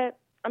know what?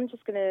 I'm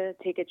just going to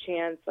take a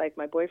chance. Like,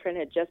 my boyfriend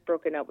had just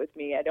broken up with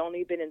me. I'd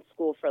only been in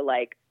school for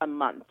like a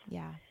month.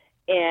 Yeah.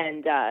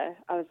 And I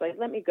was like,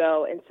 let me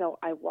go. And so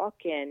I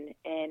walk in,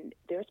 and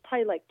there's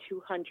probably like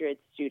 200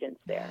 students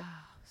there. Wow,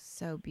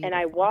 so beautiful. And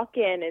I walk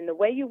in, and the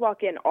way you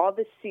walk in, all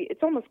the seats,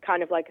 it's almost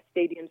kind of like a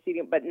stadium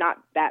seating, but not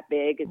that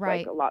big. It's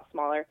like a lot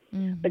smaller.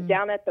 But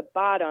down at the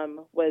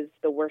bottom was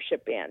the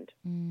worship band.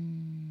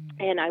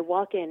 And I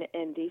walk in,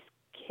 and these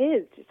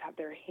kids just have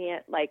their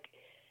hand, like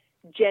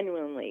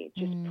genuinely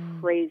just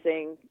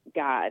praising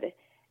God.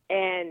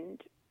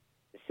 And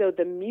so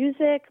the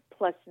music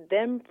plus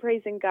them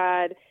praising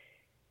God,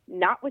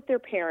 not with their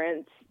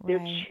parents,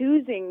 they're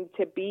choosing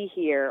to be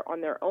here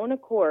on their own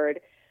accord.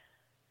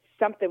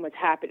 Something was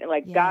happening.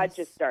 Like God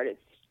just started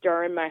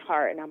stirring my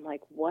heart. And I'm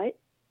like, what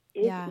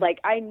is, like,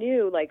 I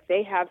knew like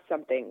they have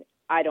something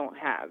I don't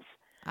have.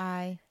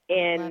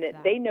 And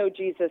they know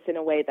Jesus in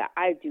a way that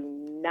I do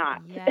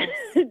not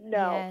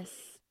know.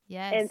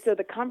 Yes. And so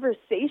the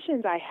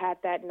conversations I had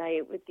that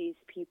night with these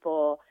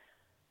people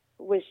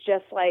was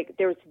just like,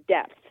 there was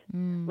depth.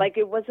 Like,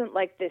 it wasn't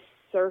like this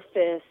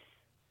surface,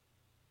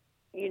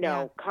 you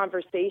know,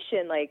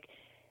 conversation. Like,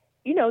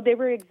 you know, they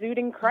were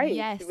exuding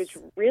Christ, which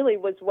really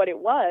was what it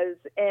was.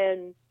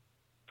 And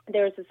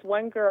there was this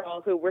one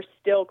girl who we're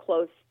still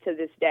close to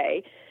this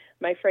day,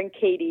 my friend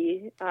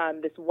Katie,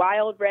 this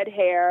wild red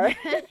hair.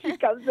 She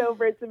comes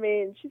over to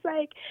me and she's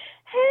like,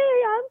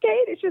 hey, I'm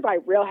Katie. She's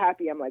like real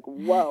happy. I'm like,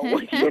 whoa,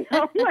 you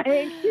know,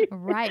 like,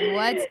 right.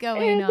 What's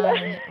going on?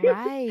 Right.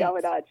 What's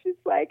going on? She's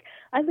like,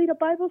 I lead a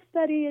Bible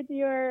study in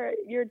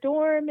your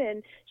dorm.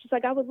 And she's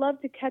like, I would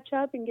love to catch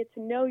up and get to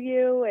know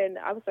you. And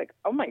I was like,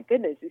 oh my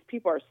goodness, these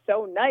people are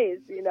so nice,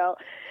 you know?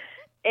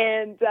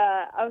 And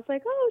I was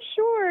like, oh,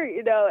 sure.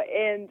 You know,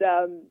 and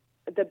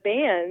the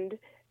band,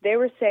 they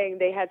were saying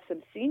they had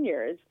some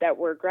seniors that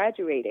were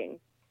graduating.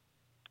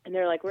 And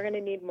they're like, we're going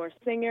to need more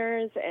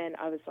singers. And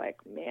I was like,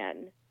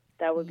 man,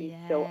 that would be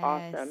so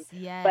awesome.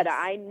 Yes. But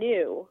I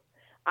knew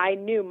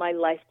my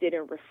life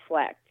didn't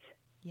reflect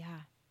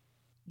them.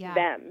 Yeah.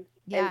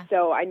 And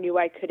so I knew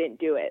I couldn't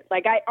do it.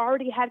 Like, I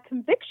already had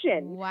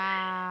conviction.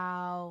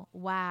 Wow.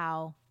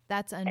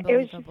 That's unbelievable. It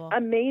was just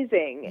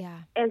amazing. Yeah.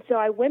 And so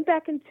I went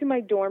back into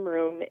my dorm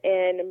room,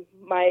 and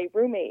my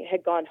roommate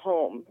had gone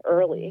home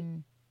early.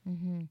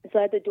 So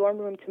I had the dorm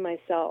room to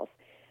myself.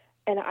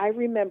 And I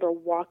remember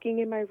walking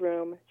in my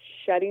room,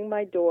 shutting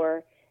my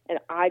door, and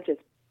I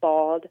just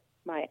bawled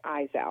my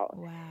eyes out.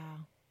 Wow.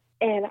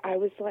 And I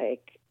was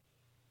like,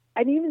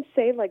 I didn't even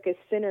say like a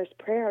sinner's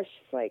prayer. I was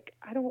just like,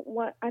 I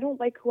don't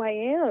like who I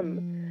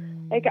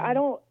am. Like, I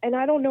don't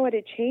know how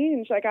to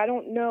change. Like, I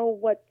don't know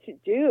what to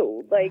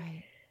do. Like,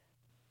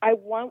 I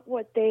want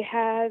what they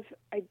have.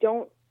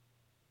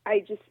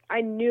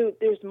 I knew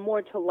there's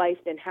more to life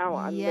than how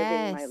I'm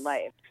living my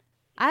life.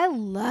 I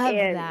love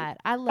that.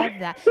 I love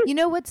that. You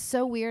know what's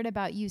so weird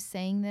about you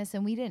saying this,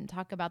 and we didn't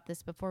talk about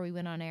this before we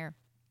went on air.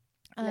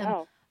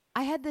 No.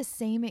 I had the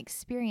same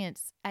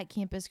experience at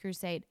Campus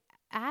Crusade.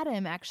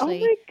 Adam,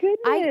 actually, oh my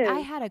goodness. I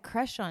had a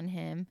crush on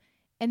him,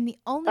 and the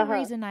only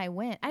reason I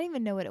went, I didn't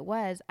even know what it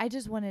was. I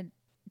just wanted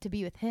to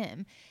be with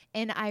him.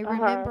 And I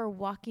remember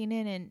walking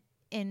in,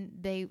 and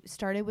they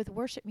started with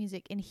worship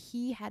music, and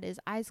he had his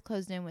eyes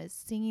closed and was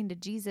singing to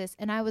Jesus.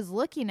 And I was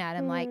looking at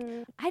him like,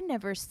 I'd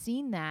never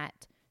seen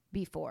that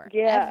before,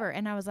 ever.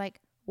 And I was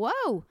like,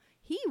 whoa,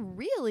 he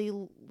really,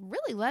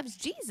 really loves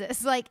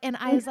Jesus. Like, and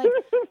I was like,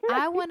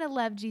 I want to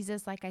love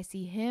Jesus like I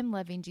see him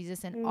loving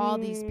Jesus and all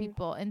these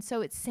people. And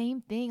so it's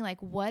same thing. Like,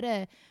 what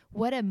a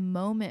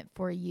moment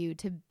for you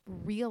to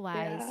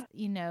realize,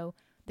 you know,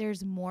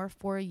 there's more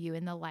for you,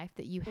 in the life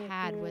that you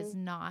had was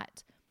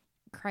not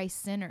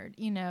Christ-centered,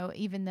 you know,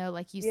 even though,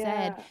 like you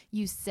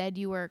said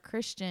you were a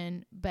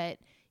Christian, but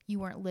you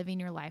weren't living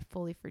your life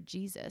fully for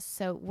Jesus.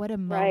 So what a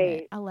moment.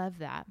 Right. I love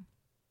that.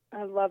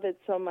 I love it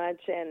so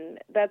much. And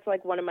that's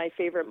like one of my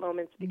favorite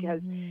moments,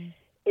 because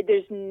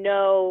there's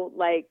no,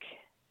 like,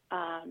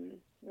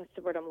 what's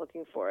the word I'm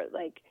looking for?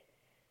 Like,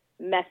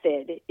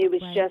 method. It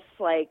was just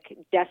like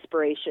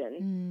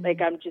desperation.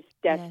 Like, I'm just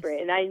desperate.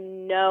 And I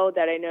know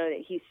that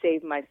he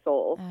saved my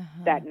soul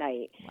that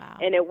night. Wow.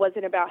 And it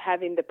wasn't about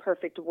having the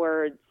perfect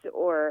words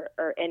or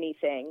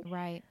anything.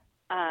 Right.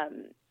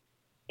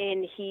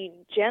 And he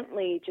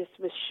gently just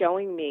was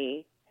showing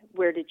me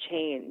where to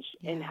change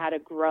and how to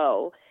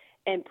grow,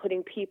 and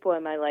putting people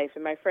in my life.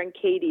 And my friend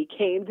Katie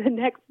came the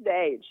next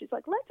day, and she's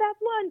like, let's have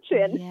lunch.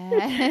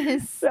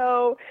 And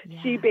so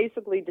she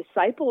basically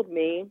discipled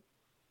me.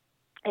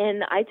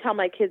 And I tell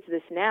my kids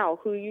this now: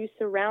 who you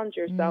surround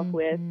yourself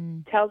with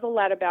tells a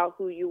lot about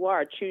who you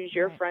are. Choose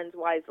your friends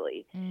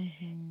wisely.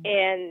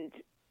 And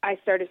I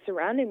started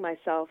surrounding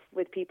myself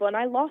with people, and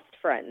I lost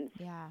friends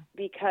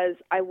because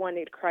I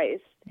wanted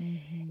Christ.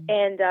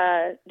 And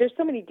there's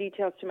so many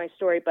details to my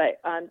story, but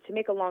to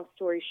make a long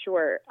story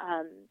short,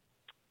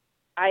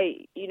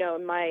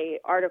 in my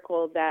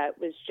article that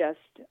was just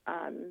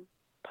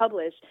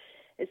published,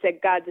 it said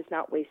God does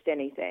not waste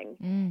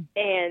anything.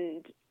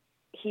 And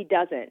he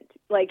doesn't.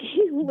 Like,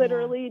 he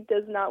literally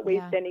does not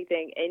waste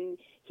anything. And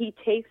he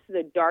takes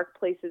the dark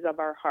places of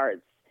our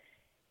hearts,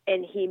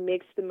 and he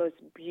makes the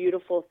most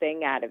beautiful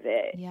thing out of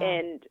it.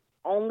 And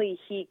only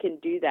he can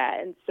do that.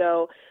 And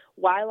so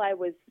while I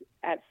was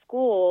at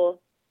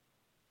school,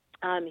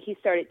 he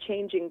started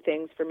changing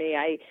things for me.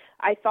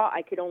 I thought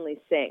I could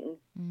only sing,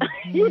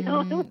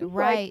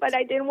 Right. but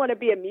I didn't want to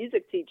be a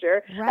music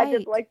teacher. Right. I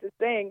just like to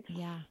sing.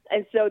 Yeah.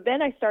 And so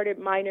then I started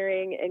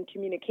minoring in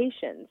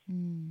communications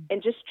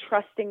and just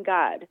trusting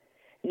God,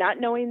 not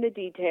knowing the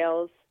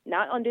details,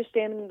 not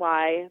understanding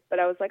why, but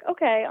I was like,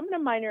 okay, I'm going to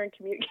minor in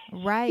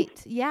communication.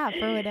 Right. Yeah.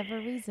 For whatever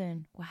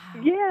reason. Wow.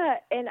 Yeah.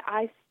 And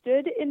I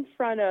stood in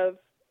front of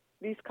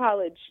these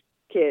college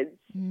kids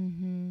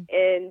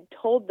and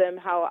told them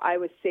how I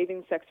was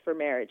saving sex for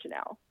marriage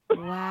now.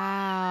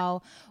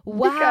 Wow.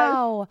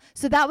 Wow.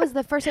 So that was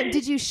the first time.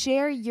 Did you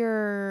share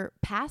your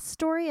past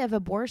story of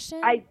abortion?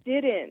 I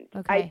didn't.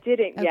 Okay. I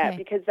didn't yet Okay.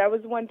 because that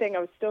was one thing I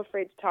was still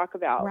afraid to talk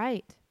about.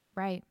 Right.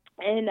 Right.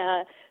 And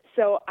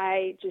so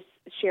I just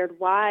shared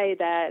why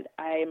that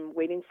I'm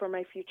waiting for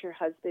my future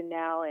husband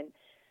now, and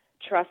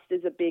trust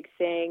is a big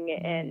thing,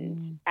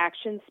 and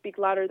actions speak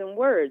louder than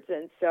words.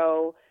 And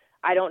so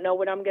I don't know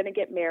when I'm going to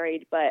get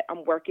married, but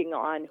I'm working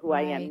on who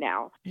I am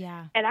now.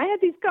 Yeah. And I had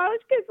these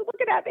college kids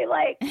looking at me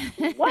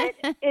like, what?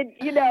 And,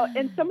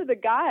 and some of the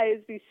guys,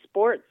 these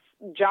sports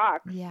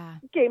jocks,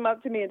 came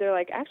up to me and they're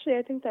like, actually,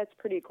 I think that's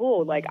pretty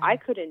cool. Like, I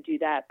couldn't do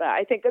that, but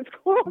I think it's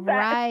cool.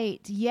 Right.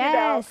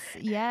 Yes.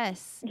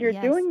 Yes. You're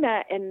doing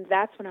that. And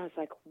that's when I was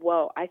like,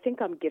 whoa, I think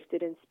I'm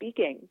gifted in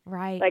speaking.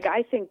 Right. Like,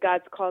 I think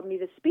God's called me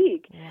to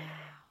speak. Wow.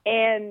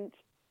 And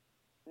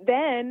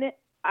then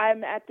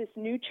I'm at this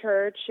new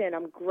church and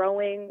I'm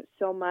growing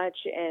so much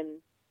and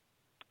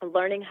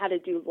learning how to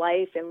do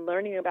life and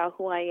learning about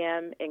who I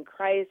am in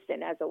Christ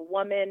and as a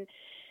woman.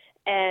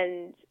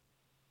 And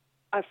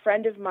a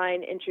friend of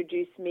mine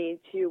introduced me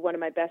to one of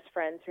my best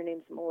friends. Her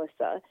name's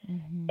Melissa.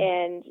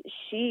 And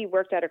she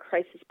worked at a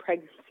crisis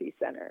pregnancy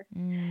center.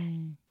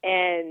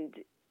 And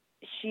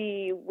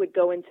she would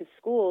go into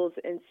schools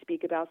and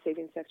speak about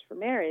saving sex for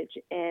marriage.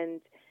 And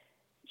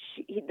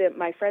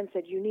my friend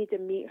said, you need to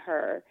meet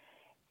her.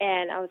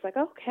 And I was like,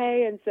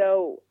 okay. And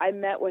so I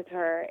met with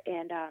her,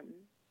 and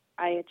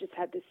I had just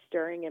had this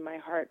stirring in my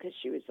heart because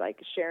she was like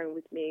sharing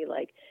with me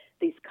like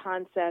these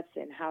concepts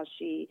and how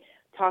she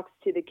talks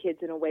to the kids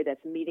in a way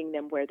that's meeting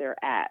them where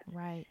they're at.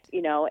 Right.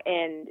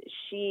 And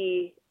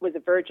she was a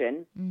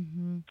virgin.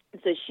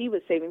 So she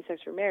was saving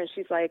sex for marriage.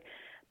 She's like,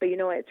 but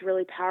it's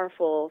really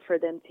powerful for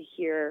them to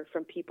hear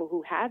from people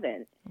who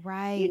haven't.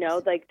 Right.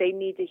 Like they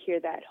need to hear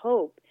that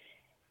hope.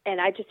 And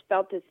I just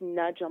felt this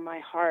nudge on my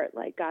heart.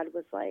 Like God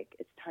was like,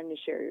 it's time to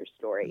share your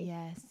story.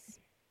 Yes.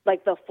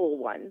 Like the full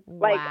one.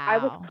 Wow. Like I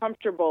was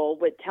comfortable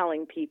with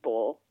telling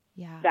people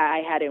that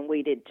I hadn't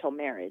waited till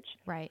marriage.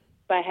 Right.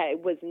 But I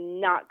was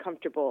not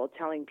comfortable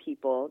telling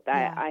people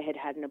that I had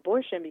had an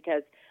abortion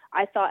because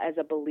I thought as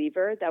a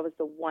believer that was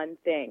the one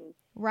thing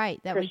that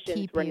Christians would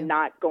keep were you.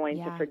 not going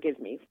to forgive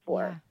me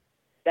for.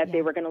 That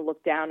they were going to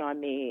look down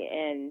on me.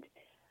 And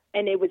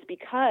it was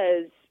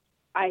because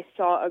I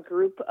saw a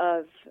group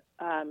of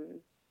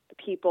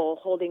people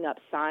holding up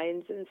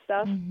signs and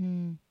stuff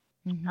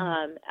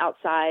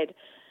outside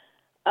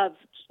of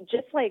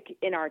just like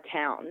in our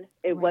town.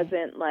 It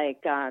wasn't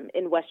like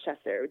in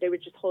Westchester. They were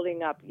just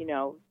holding up,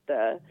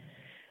 the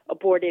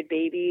aborted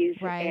babies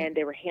and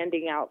they were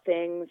handing out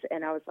things.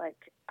 And I was like,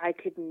 I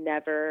could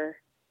never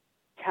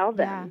tell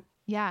them.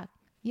 Yeah.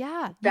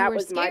 That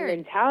was my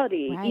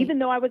mentality. Right. Even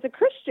though I was a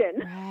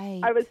Christian,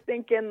 I was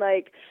thinking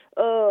like,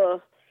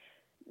 oh,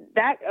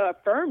 that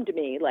affirmed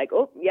me. Like,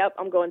 oh, yep,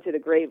 I'm going to the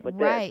grave with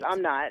this.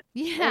 I'm not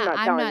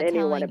telling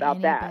anyone about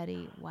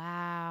anybody. that.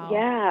 Wow.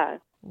 Yeah.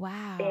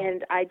 Wow.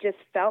 And I just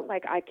felt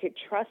like I could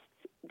trust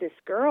this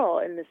girl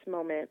in this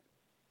moment.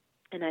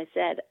 And I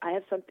said, I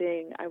have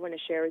something I want to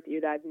share with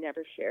you that I've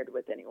never shared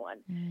with anyone.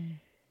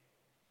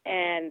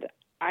 And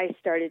I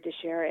started to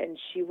share it, and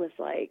she was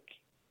like,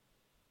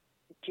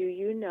 do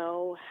you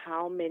know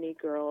how many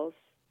girls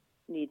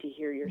need to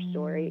hear your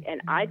story?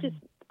 And I just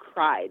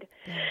cried.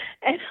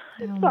 And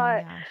I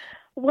thought,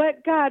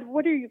 what, God,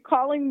 what are you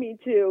calling me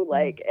to?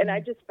 Like, and I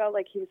just felt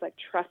like he was like,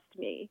 trust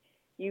me.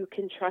 You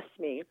can trust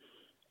me.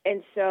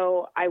 And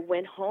so I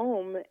went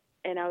home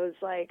and I was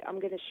like, I'm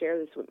going to share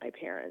this with my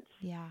parents.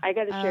 Yeah. I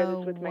got to share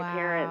this with my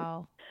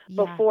parents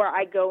before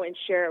I go and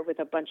share it with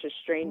a bunch of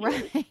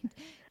strangers. Right.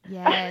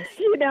 Yes.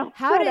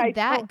 How did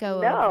that go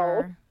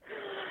over?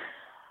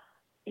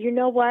 You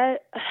know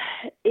what?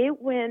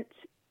 It went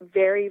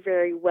very,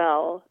 very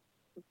well.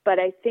 But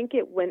I think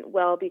it went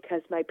well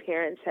because my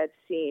parents had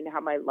seen how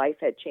my life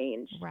had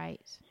changed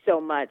so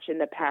much in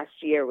the past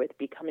year with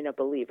becoming a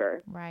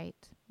believer. Right.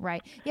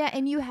 Yeah,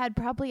 and you had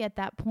probably at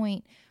that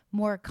point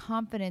more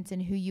confidence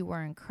in who you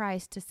were in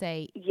Christ to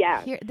say,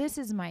 here, this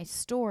is my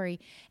story.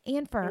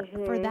 And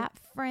for that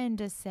friend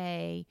to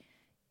say,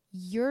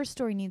 your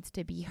story needs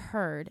to be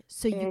heard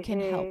so you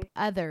can help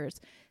others.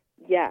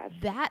 Yes.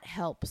 That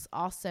helps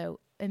also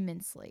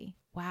immensely.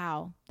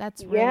 Wow,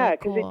 that's really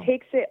cool. because it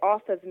takes it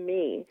off of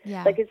me.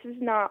 Yeah. Like, this is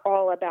not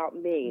all about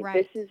me.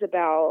 Right. This is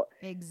about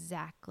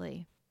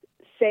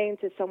saying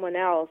to someone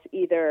else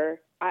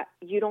either,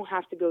 you don't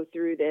have to go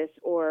through this,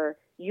 or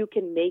you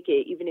can make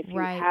it even if you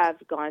have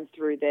gone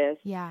through this.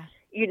 Yeah.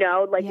 You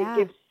know, like it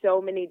gives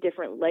so many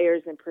different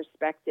layers and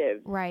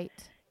perspectives. Right.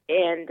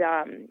 And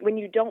when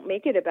you don't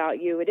make it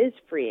about you, it is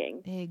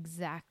freeing.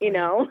 Exactly. You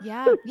know?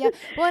 Yeah.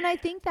 Well, and I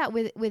think that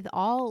with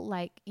all,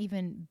 like,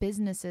 even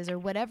businesses or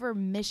whatever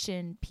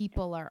mission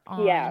people are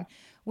on,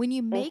 when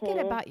you make it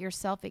about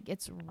yourself, it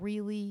gets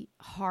really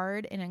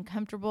hard and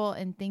uncomfortable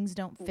and things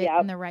don't fit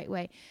in the right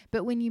way.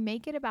 But when you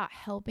make it about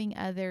helping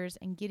others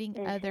and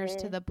getting others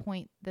to the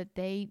point that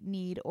they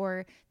need,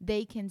 or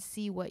they can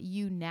see what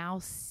you now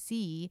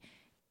see,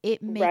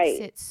 it makes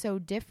it so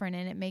different,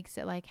 and it makes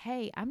it like,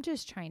 hey, I'm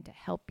just trying to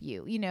help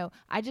you. You know,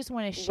 I just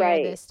want to share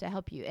this to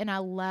help you. And I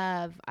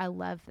love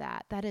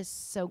that. That is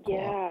so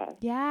cool.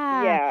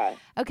 Yeah.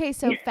 Okay.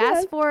 So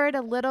fast forward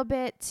a little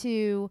bit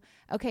to,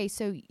 okay,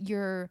 so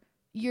you're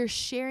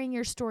sharing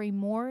your story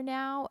more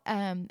now,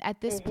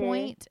 at this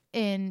point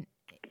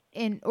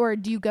or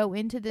do you go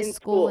into this in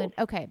school?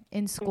 Schools.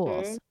 In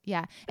schools.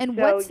 Yeah. And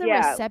So, what's the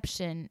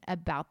reception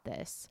about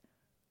this?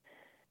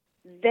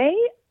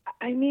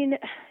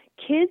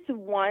 Kids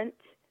want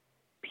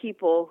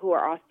people who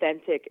are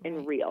authentic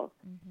and real.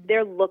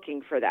 They're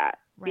looking for that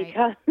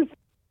because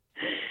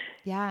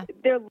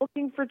they're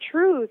looking for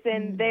truth,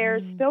 and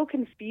they're so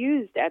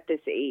confused at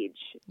this age.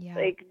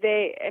 Like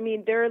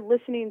they're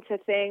listening to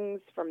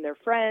things from their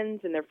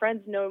friends, and their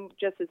friends know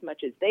just as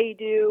much as they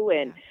do.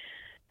 And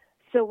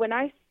so when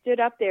I stood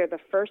up there the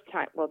first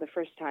time it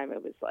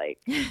was like,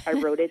 I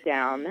wrote it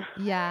down.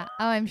 Yeah.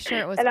 Oh, I'm sure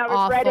it was and I was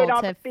awful read it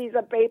off to a piece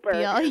of paper.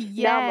 Now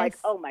I'm like,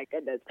 oh my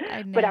goodness.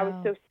 But I was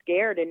so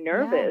scared and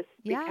nervous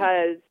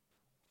because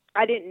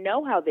I didn't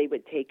know how they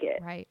would take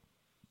it. Right.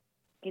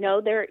 You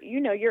know,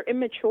 you're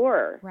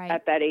immature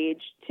at that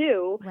age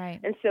too. Right.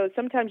 And so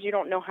sometimes you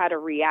don't know how to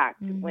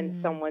react when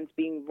someone's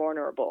being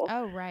vulnerable.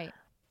 Oh, right.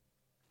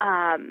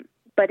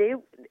 But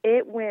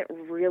it went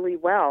really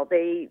well.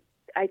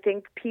 I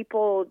think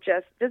people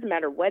doesn't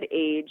matter what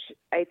age,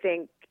 I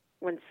think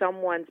when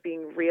someone's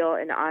being real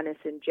and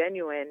honest and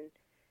genuine,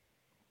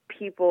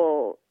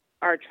 people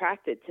are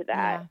attracted to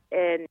that.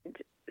 And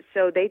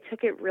so they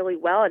took it really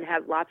well and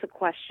had lots of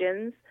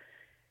questions,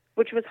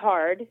 which was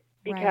hard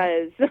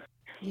because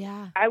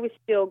I was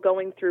still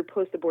going through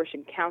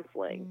post-abortion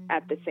counseling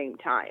at the same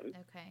time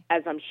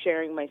as I'm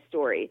sharing my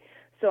story.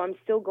 So I'm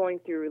still going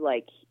through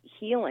like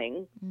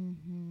healing.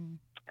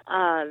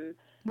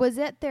 Was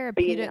it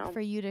therapeutic for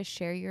you to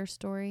share your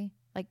story?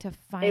 Like to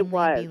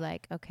finally be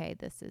like, okay,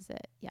 this is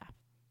it. Yeah.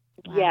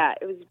 Wow. Yeah,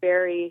 it was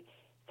very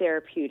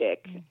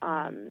therapeutic.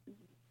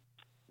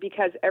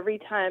 Because every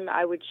time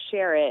I would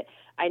share it,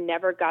 I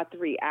never got the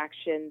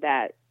reaction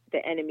that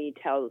the enemy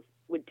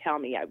would tell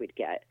me I would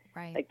get.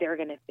 Right. Like they're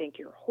going to think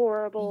you're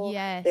horrible.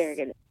 Yes. They're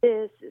going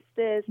to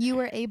this. You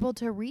were able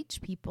to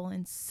reach people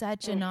in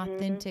such an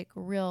authentic,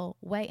 real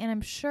way. And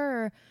I'm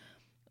sure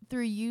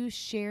through you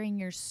sharing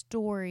your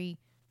story,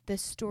 the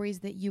stories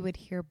that you would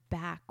hear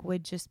back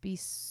would just be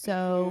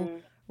so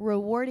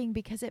rewarding,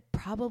 because it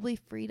probably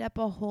freed up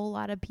a whole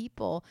lot of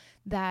people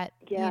that,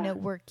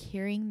 were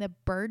carrying the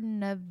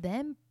burden of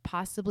them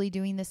possibly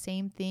doing the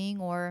same thing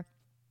or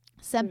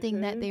something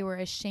that they were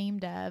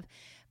ashamed of.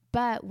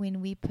 But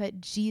when we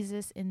put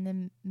Jesus in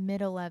the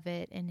middle of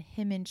it and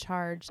him in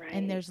charge,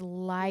 and there's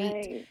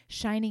light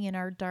shining in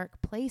our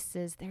dark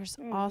places, there's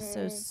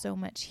also so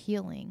much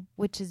healing,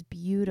 which is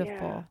beautiful.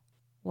 Yeah.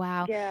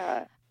 Wow.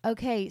 Yeah.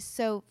 Okay,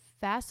 so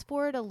fast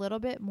forward a little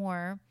bit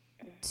more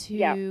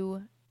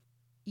to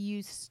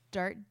you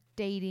start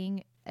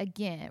dating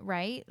again,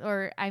 right?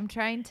 Or I'm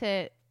trying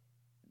to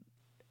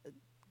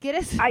get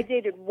us. I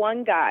dated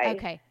one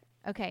guy.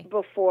 Okay.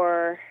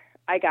 Before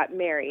I got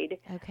married.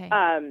 Okay.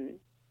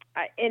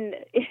 And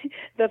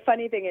the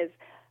funny thing is,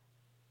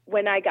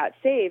 when I got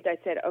saved, I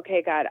said,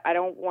 "Okay, God, I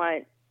don't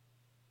want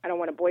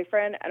a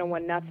boyfriend. I don't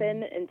want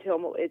nothing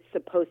until it's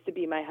supposed to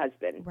be my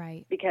husband."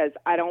 Right. Because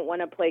I don't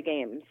want to play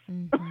games.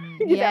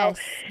 Yes.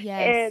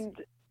 And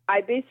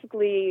I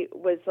basically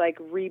was like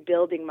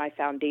rebuilding my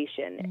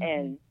foundation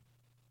and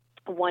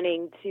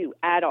wanting to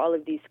add all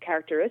of these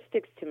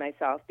characteristics to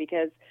myself,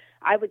 because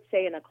I would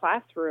say in a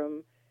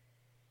classroom,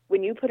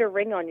 when you put a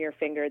ring on your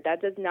finger,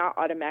 that does not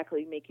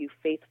automatically make you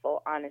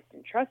faithful, honest,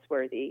 and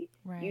trustworthy.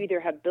 Right. You either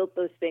have built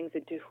those things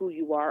into who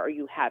you are or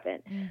you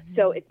haven't.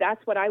 So if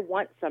that's what I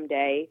want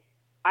someday,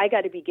 I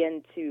got to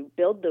begin to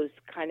build those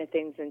kind of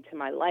things into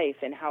my life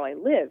and how I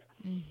live.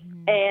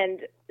 And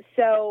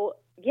so,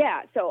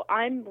 so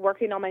I'm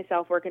working on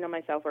myself.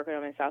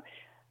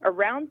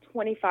 Around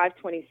 25,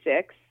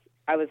 26,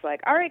 I was like,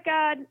 all right,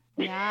 God.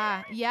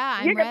 Yeah,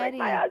 I'm you're ready.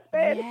 You're my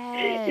husband.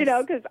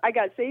 Yes. Because I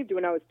got saved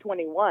when I was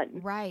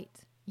 21. Right,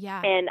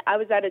 yeah. And I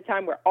was at a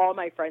time where all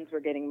my friends were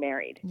getting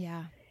married.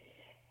 Yeah.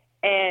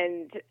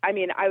 And,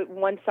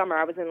 one summer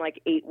I was in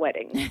like 8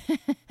 weddings.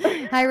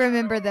 I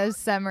remember those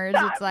summers.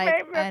 It's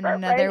like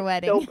another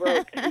wedding. So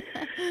broke.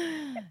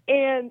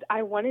 And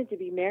I wanted to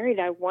be married.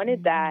 I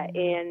wanted that.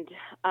 And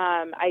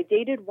I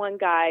dated one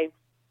guy,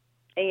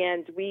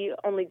 and we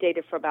only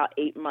dated for about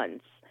 8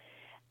 months.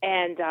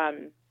 And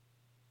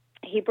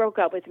he broke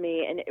up with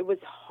me, and it was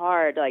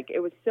hard. Like, it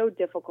was so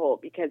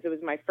difficult because it was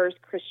my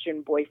first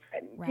Christian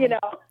boyfriend, you know?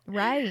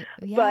 Right.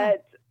 Yeah.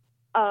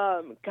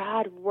 But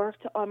God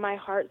worked on my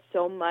heart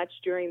so much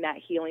during that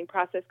healing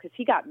process, because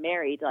he got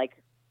married, like,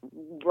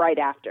 right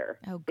after,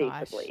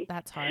 basically.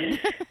 That's hard.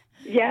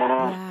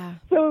 Yeah.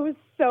 So it was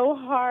so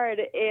hard,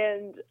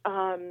 and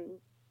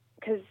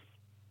because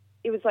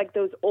it was like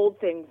those old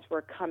things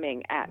were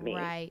coming at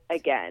me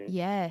again.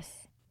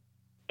 Yes.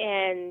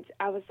 And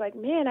I was like,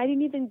 man, I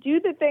didn't even do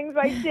the things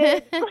I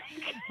did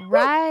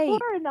right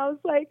before. And I was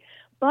like,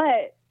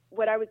 but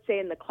what I would say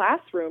in the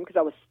classroom, because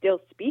I was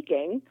still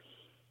speaking,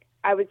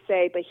 I would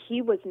say, but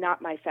he was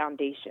not my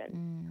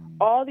foundation.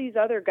 All these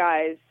other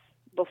guys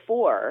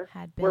before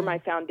were my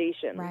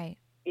foundation,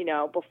 you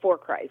know, before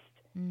Christ.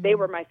 They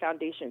were my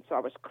foundation, so I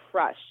was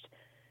crushed.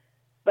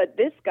 But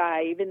this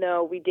guy, even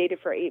though we dated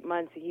for 8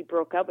 months and he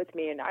broke up with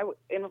me,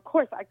 and of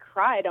course I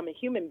cried. I'm a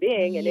human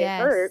being, and it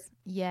hurt.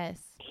 Yes.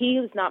 He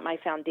was not my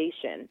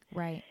foundation.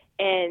 Right.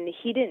 And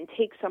he didn't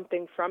take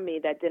something from me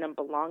that didn't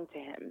belong to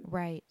him.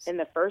 Right. In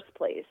the first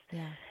place.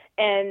 Yeah.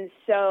 And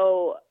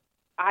so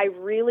I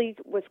really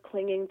was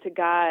clinging to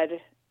God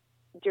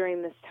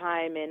during this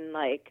time, and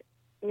like,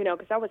 you know,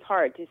 because that was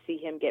hard to see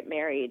him get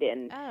married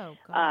and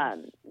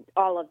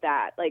all of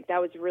that. Like,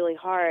 that was really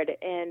hard.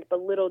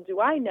 But little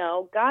do I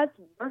know, God's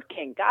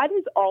working. God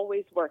is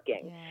always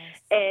working.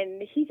 Yes.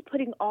 And he's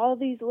putting all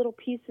these little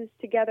pieces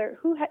together.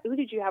 Who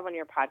did you have on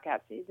your podcast?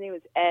 His name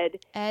was Ed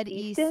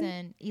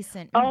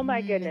Eason. Oh,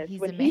 my goodness.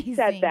 He's when amazing. He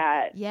said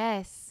that.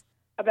 Yes.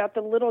 About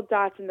the little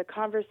dots and the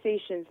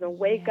conversations, the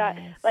way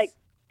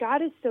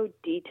God is so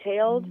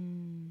detailed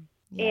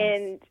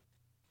in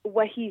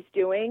what he's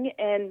doing.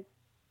 And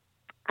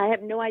I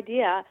have no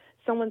idea.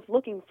 Someone's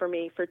looking for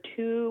me for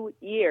 2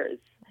 years.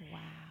 Wow.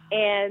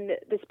 And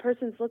this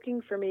person's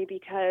looking for me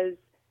because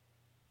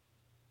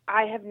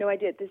I have no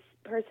idea. This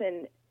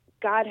person,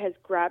 God has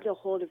grabbed a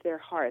hold of their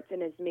hearts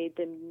and has made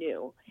them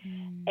new.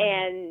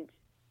 And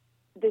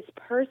this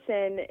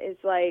person is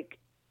like,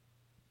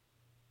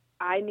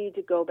 I need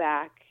to go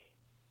back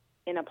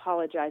and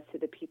apologize to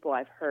the people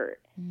I've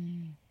hurt.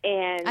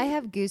 And I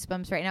have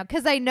goosebumps right now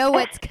because I know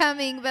what's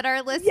coming, but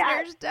our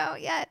listeners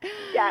don't yet.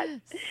 Yes.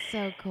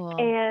 So cool.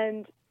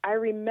 And I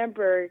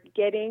remember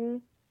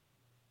getting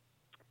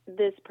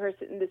this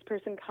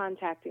person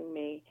contacting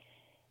me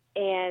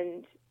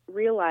and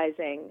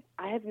realizing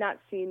I have not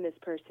seen this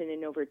person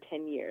in over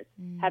 10 years,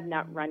 have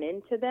not run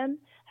into them,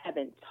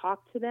 haven't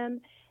talked to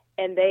them,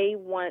 and they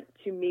want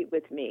to meet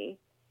with me.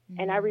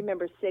 And I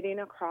remember sitting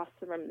across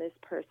from this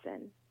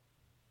person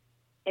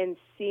and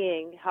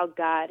seeing how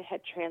God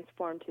had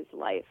transformed his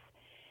life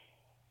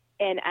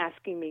and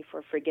asking me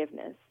for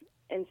forgiveness.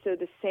 And so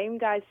the same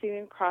guy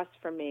sitting across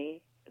from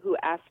me who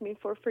asked me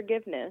for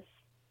forgiveness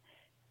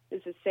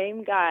is the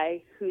same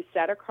guy who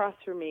sat across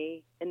from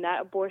me in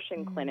that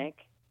abortion clinic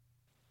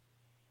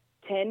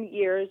 10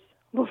 years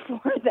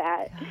before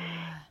that.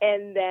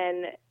 And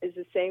then is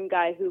the same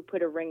guy who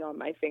put a ring on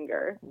my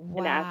finger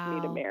and asked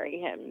me to marry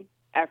him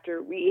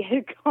after we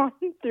had gone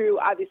through,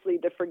 obviously,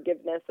 the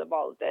forgiveness of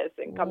all of this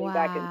and coming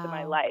back into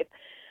my life.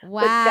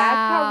 Wow. But that's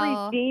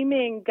how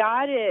redeeming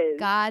God is.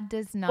 God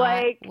does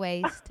not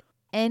waste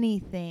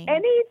anything.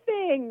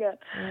 Anything.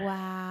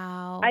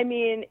 Wow. I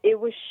mean, it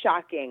was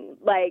shocking.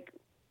 Like,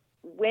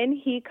 when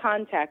he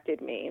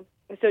contacted me,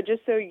 so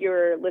just so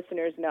your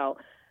listeners know,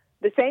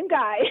 the same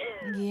guy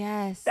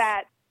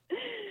that,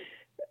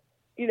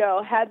 you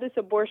know, had this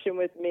abortion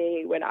with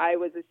me when I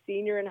was a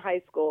senior in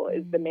high school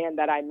is the man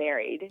that I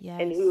married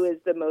and who is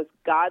the most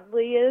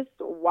godliest,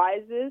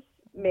 wisest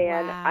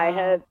man I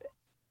have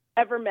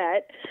ever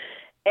met,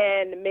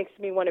 and makes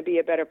me want to be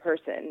a better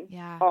person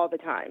all the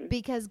time.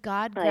 Because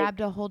God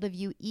grabbed a hold of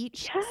you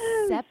each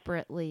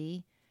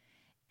separately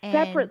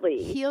and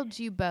healed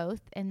you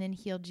both and then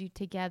healed you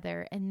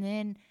together. And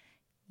then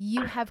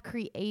you have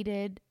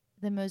created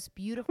the most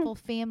beautiful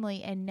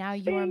family, and now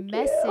your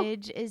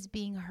message is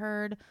being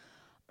heard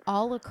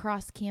all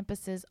across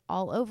campuses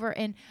all over.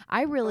 And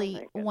I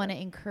really want to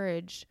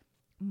encourage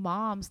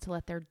moms to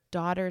let their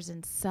daughters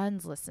and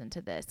sons listen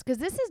to this, because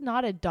this is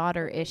not a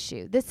daughter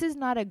issue. This is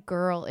not a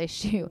girl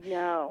issue.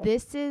 No.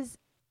 This is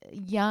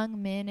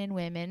young men and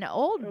women,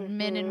 old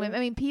men and women. I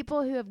mean,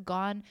 people who have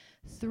gone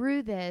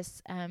through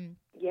this,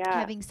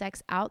 having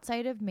sex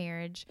outside of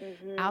marriage,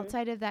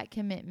 outside of that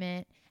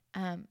commitment.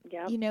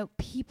 You know,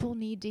 people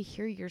need to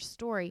hear your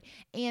story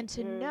and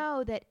to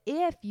know that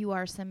if you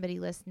are somebody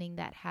listening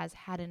that has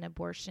had an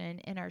abortion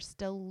and are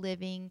still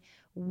living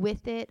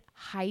with it,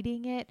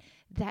 hiding it,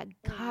 that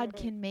God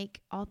can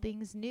make all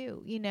things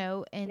new, you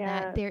know, and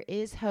that there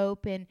is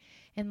hope. And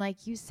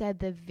like you said,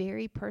 the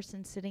very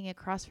person sitting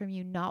across from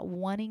you not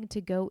wanting to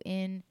go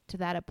into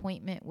that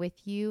appointment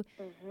with you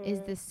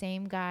is the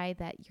same guy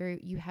that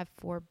you have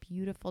 4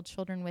 beautiful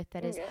children with,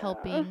 that is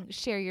helping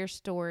share your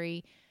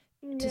story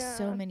to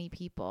so many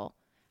people.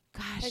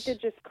 Gosh. I could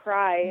just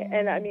cry.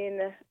 And I mean,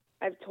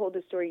 I've told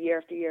this story year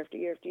after year after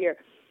year after year.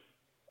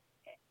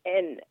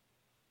 And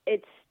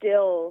it's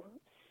still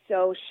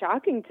so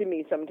shocking to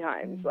me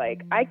sometimes.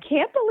 Like, I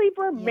can't believe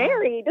we're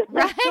married.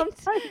 Right.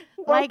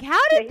 Like,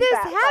 how did this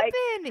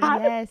happen? How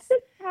yes. did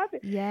this happen?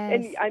 Yes.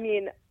 And I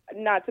mean,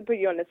 not to put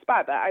you on the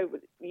spot, but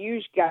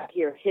you got to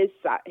hear his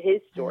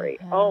story.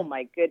 Oh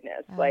my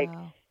goodness. Like,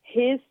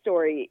 his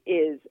story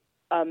is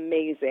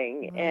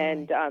amazing. Right.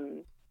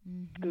 And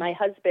my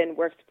husband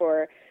works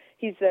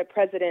he's the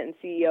president and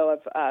CEO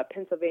of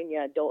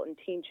Pennsylvania Adult and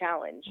Teen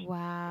Challenge.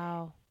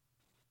 Wow.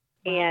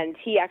 And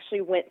he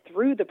actually went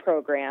through the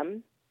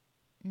program,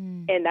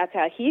 and that's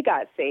how he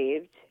got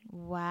saved.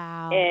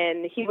 Wow.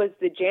 And he was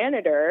the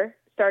janitor,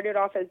 started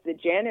off as the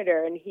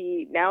janitor, and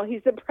now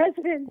he's the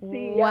president and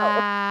CEO.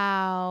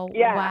 Wow.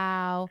 Yeah.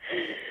 Wow.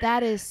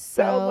 That is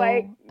so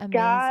like, amazing.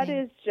 God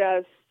is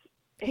just...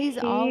 He's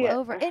all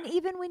over. And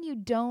even when you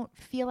don't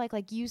feel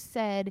like you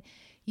said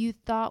you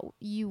thought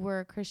you were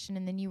a Christian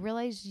and then you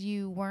realized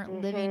you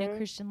weren't living a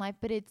Christian life,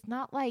 but it's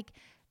not like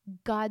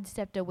God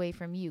stepped away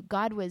from you.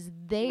 God was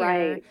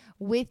there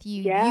with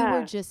you. Yeah. You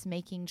were just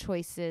making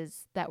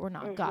choices that were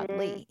not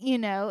godly,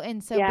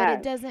 And so, but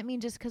it doesn't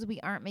mean just because we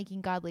aren't making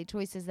godly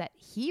choices that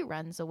he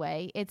runs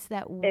away. It's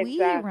that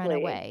we run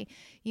away,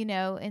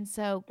 And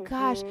so,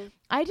 gosh,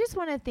 I just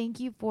want to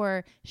thank you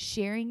for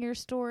sharing your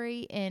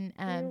story and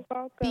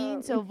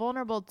being so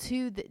vulnerable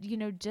to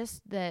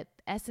just the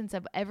essence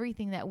of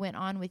everything that went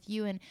on with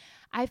you. And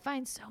I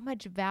find so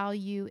much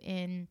value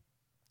in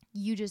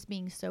you just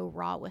being so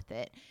raw with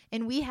it.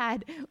 And we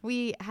had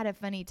a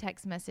funny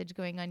text message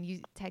going on.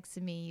 You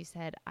texted me, you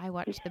said, I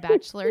watched The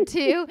Bachelor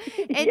too.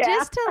 And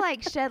just to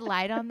shed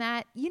light on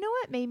that, you know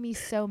what made me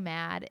so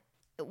mad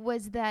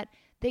was that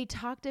they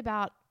talked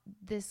about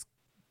this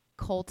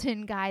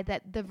Colton guy,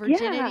 that the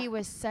virginity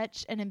was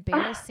such an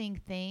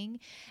embarrassing thing.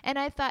 And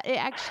I thought it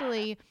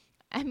actually,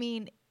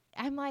 I'm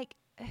like,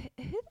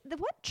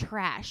 what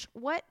trash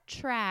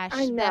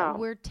that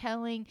we're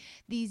telling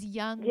these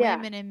young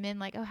women and men,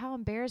 like, oh, how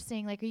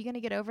embarrassing. Like, are you going to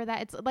get over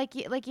that? It's like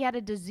he had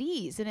a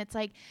disease, and it's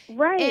like,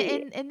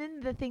 right. And then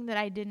the thing that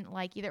I didn't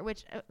like either,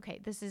 which, okay,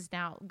 this is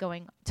now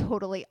going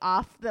totally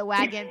off the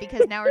wagon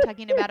because now we're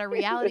talking about a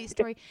reality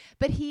story,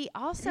 but he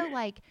also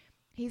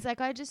he's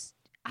like,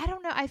 I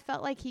don't know. I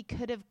felt like he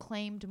could have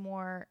claimed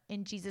more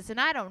in Jesus, and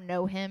I don't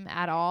know him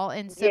at all.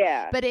 And so,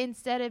 but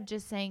instead of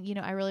just saying,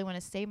 I really want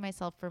to save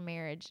myself for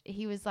marriage,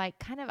 he was like,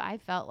 I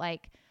felt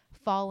like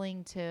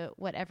falling to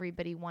what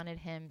everybody wanted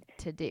him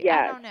to do.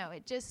 I don't know.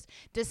 It just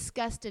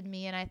disgusted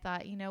me. And I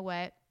thought, you know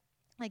what?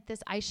 Like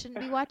this, I shouldn't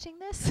be watching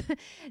this,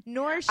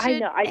 nor should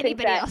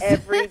anybody else. I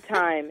think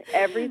that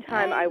every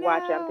time I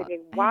watch it, I'm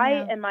thinking,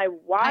 why am I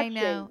watching?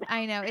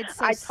 I know. It's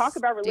so I talk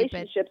about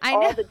relationships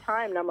all the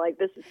time, and I'm like,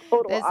 this is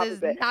total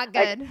opposite. This is not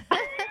good.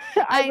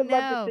 I would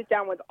love to sit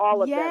down with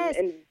all of them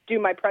and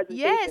do my presentation.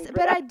 Yes,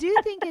 but I do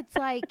think it's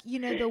like,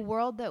 the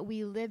world that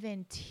we live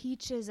in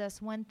teaches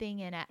us one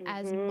thing, and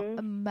as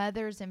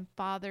mothers and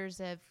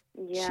fathers of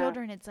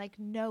children, it's like,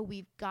 no,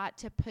 we've got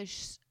to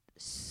push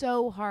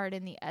so hard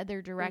in the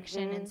other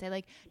direction and say,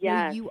 like,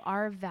 no, you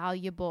are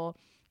valuable.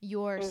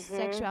 Your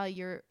sexuality,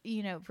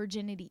 your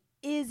virginity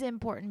is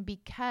important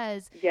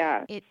because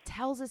it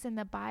tells us in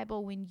the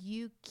Bible, when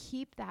you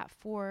keep that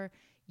for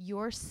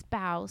your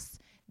spouse,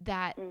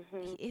 that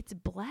it's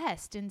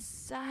blessed in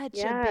such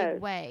a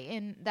big way.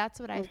 And that's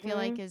what I feel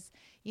like is,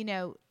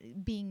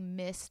 being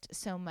missed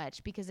so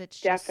much because it's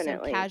just so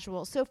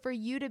casual. So for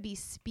you to be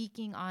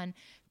speaking on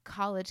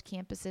college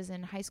campuses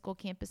and high school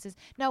campuses.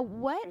 Now,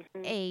 what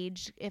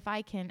age, if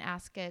I can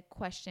ask a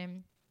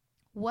question,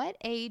 what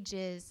age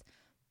is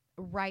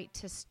right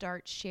to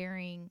start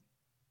sharing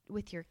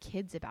with your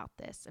kids about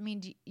this? I mean,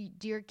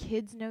 do your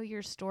kids know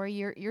your story?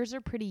 Yours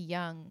are pretty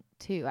young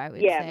too, I would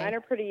say. Yeah, mine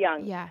are pretty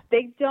young. Yeah.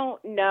 They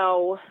don't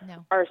know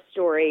our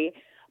story.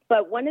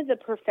 But one of the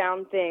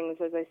profound things,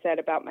 as I said,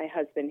 about my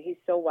husband, he's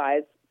so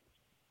wise.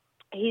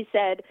 He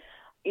said,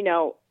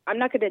 I'm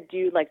not going to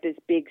do like this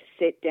big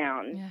sit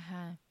down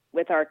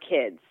with our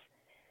kids.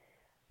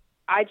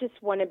 I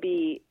just want to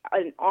be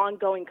an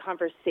ongoing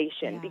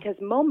conversation because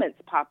moments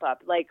pop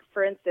up. Like,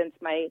 for instance,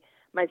 my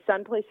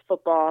son plays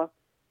football,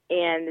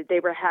 and they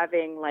were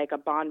having like a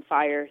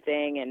bonfire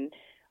thing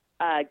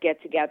and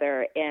get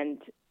together. And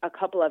a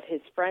couple of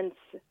his friends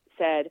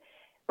said,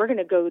 we're going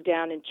to go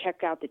down and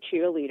check out the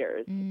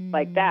cheerleaders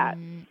like that.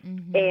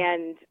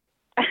 And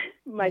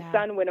my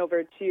son went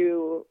over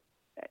to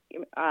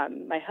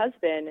my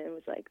husband and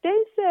was like, they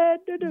said,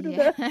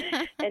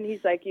 and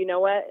he's like, you know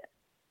what?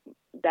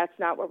 That's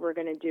not what we're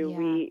going to do.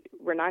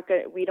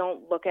 Yeah. We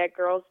don't look at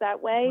girls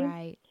that way.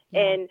 Right.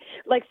 Yeah. And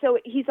like, so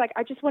he's like,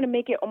 I just want to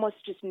make it almost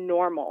just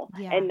normal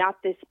and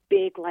not this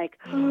big, like,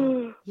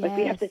 like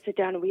we have to sit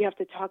down and we have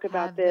to talk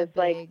about this.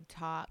 Big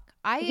talk.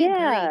 I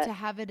agree to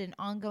have it an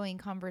ongoing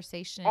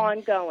conversation.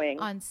 On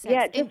sex.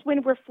 Yeah, just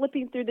when we're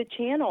flipping through the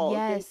channels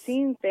and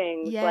seeing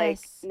things like,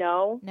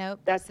 nope,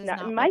 that's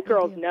not my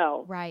girls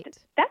know. Right.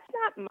 That's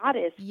not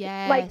modest.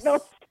 Yes. Like, no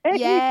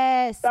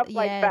stuff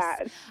like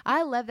that.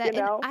 I love that.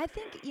 And I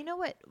think,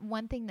 what,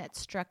 one thing that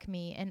struck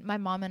me, and my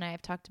mom and I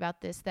have talked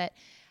about this, that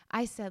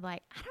I said,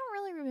 like, I don't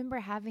really remember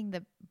having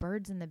the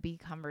birds and the bee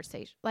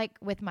conversation, like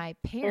with my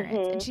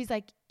parents. And she's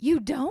like, you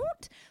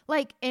don't?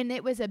 Like, and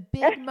it was a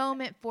big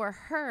moment for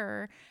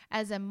her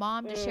as a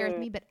mom to share with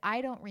me, but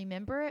I don't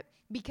remember it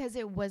because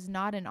it was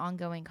not an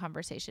ongoing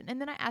conversation.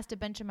 And then I asked a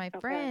bunch of my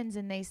friends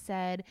and they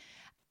said,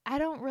 I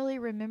don't really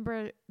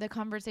remember the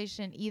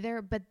conversation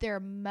either, but their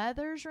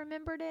mothers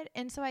remembered it.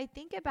 And so I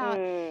think about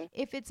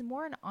if it's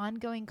more an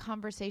ongoing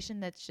conversation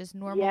that's just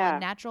normal and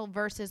natural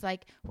versus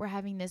like we're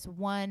having this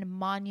one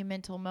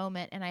monumental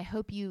moment. And I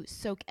hope you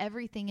soak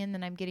everything in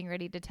that I'm getting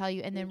ready to tell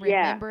you and then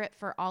remember it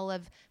for all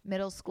of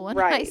middle school and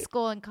high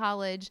school and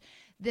college.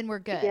 Then we're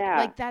good. Yeah.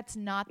 Like that's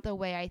not the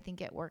way I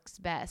think it works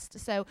best.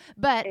 So,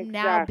 but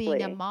now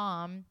being a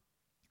mom,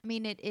 I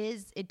mean,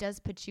 it does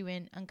put you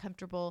in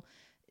uncomfortable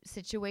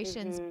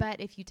situations,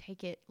 but if you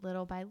take it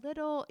little by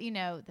little, you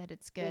know that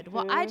it's good.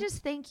 Well, I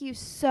just thank you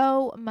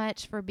so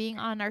much for being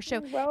on our show.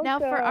 Now,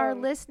 for our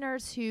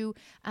listeners who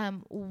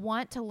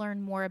want to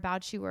learn more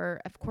about you or,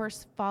 of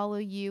course, follow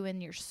you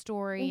and your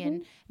story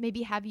and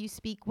maybe have you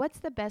speak, what's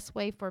the best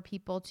way for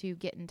people to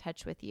get in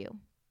touch with you?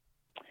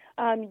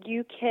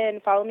 You can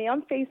follow me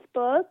on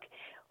Facebook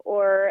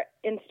or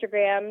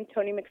Instagram,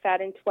 Toni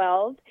McFadden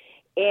 12.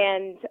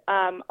 And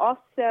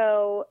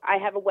also, I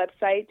have a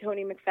website,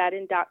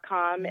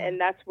 ToniMcFadden.com, and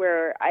that's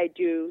where I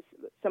do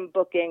some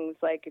bookings,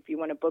 like if you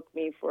want to book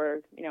me for,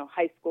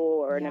 high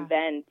school or an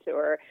event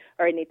or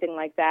anything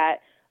like that.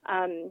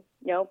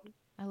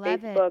 I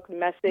love Facebook,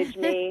 message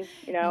me,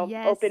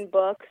 yes. Open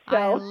book. So.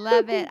 I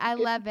love it. I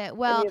love it.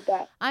 Well,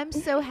 I'm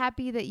so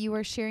happy that you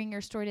are sharing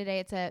your story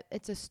today.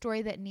 It's a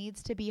story that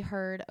needs to be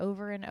heard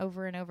over and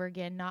over and over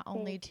again, not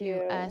only to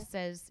us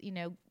as,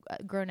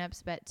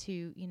 grown-ups, but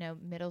to,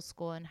 middle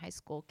school and high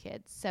school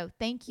kids. So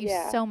thank you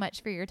so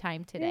much for your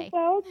time today.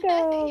 You're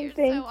welcome. You're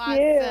Thank so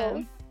awesome.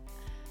 You.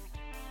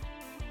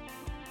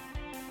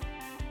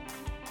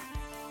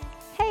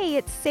 Hey,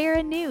 it's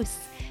Sarah Noose,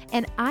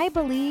 and I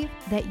believe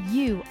that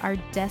you are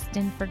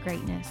destined for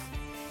greatness.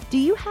 Do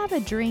you have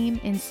a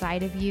dream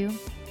inside of you?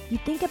 You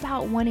think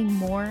about wanting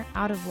more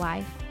out of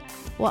life?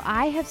 Well,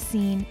 I have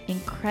seen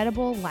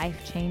incredible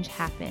life change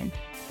happen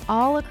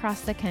all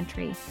across the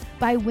country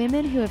by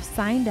women who have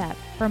signed up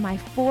for my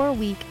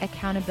 4-week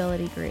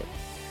accountability group.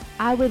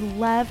 I would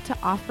love to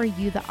offer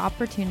you the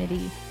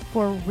opportunity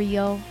for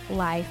real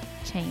life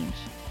change.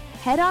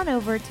 Head on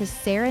over to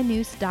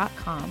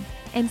sarahnoose.com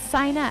and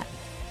sign up.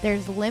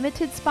 There's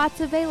limited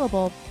spots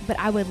available, but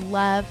I would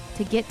love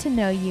to get to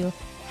know you,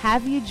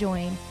 have you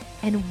join,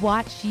 and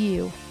watch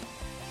you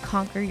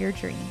conquer your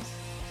dreams.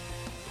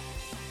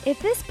 If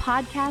this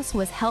podcast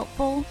was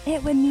helpful,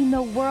 it would mean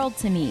the world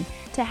to me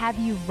to have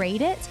you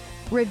rate it,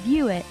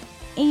 review it,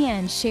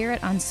 and share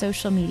it on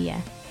social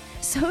media.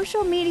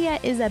 Social media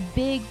is a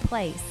big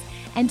place,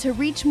 and to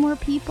reach more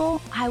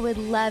people, I would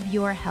love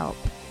your help.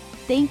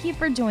 Thank you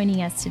for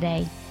joining us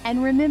today,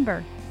 and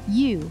remember,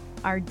 you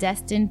are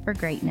destined for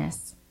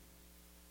greatness.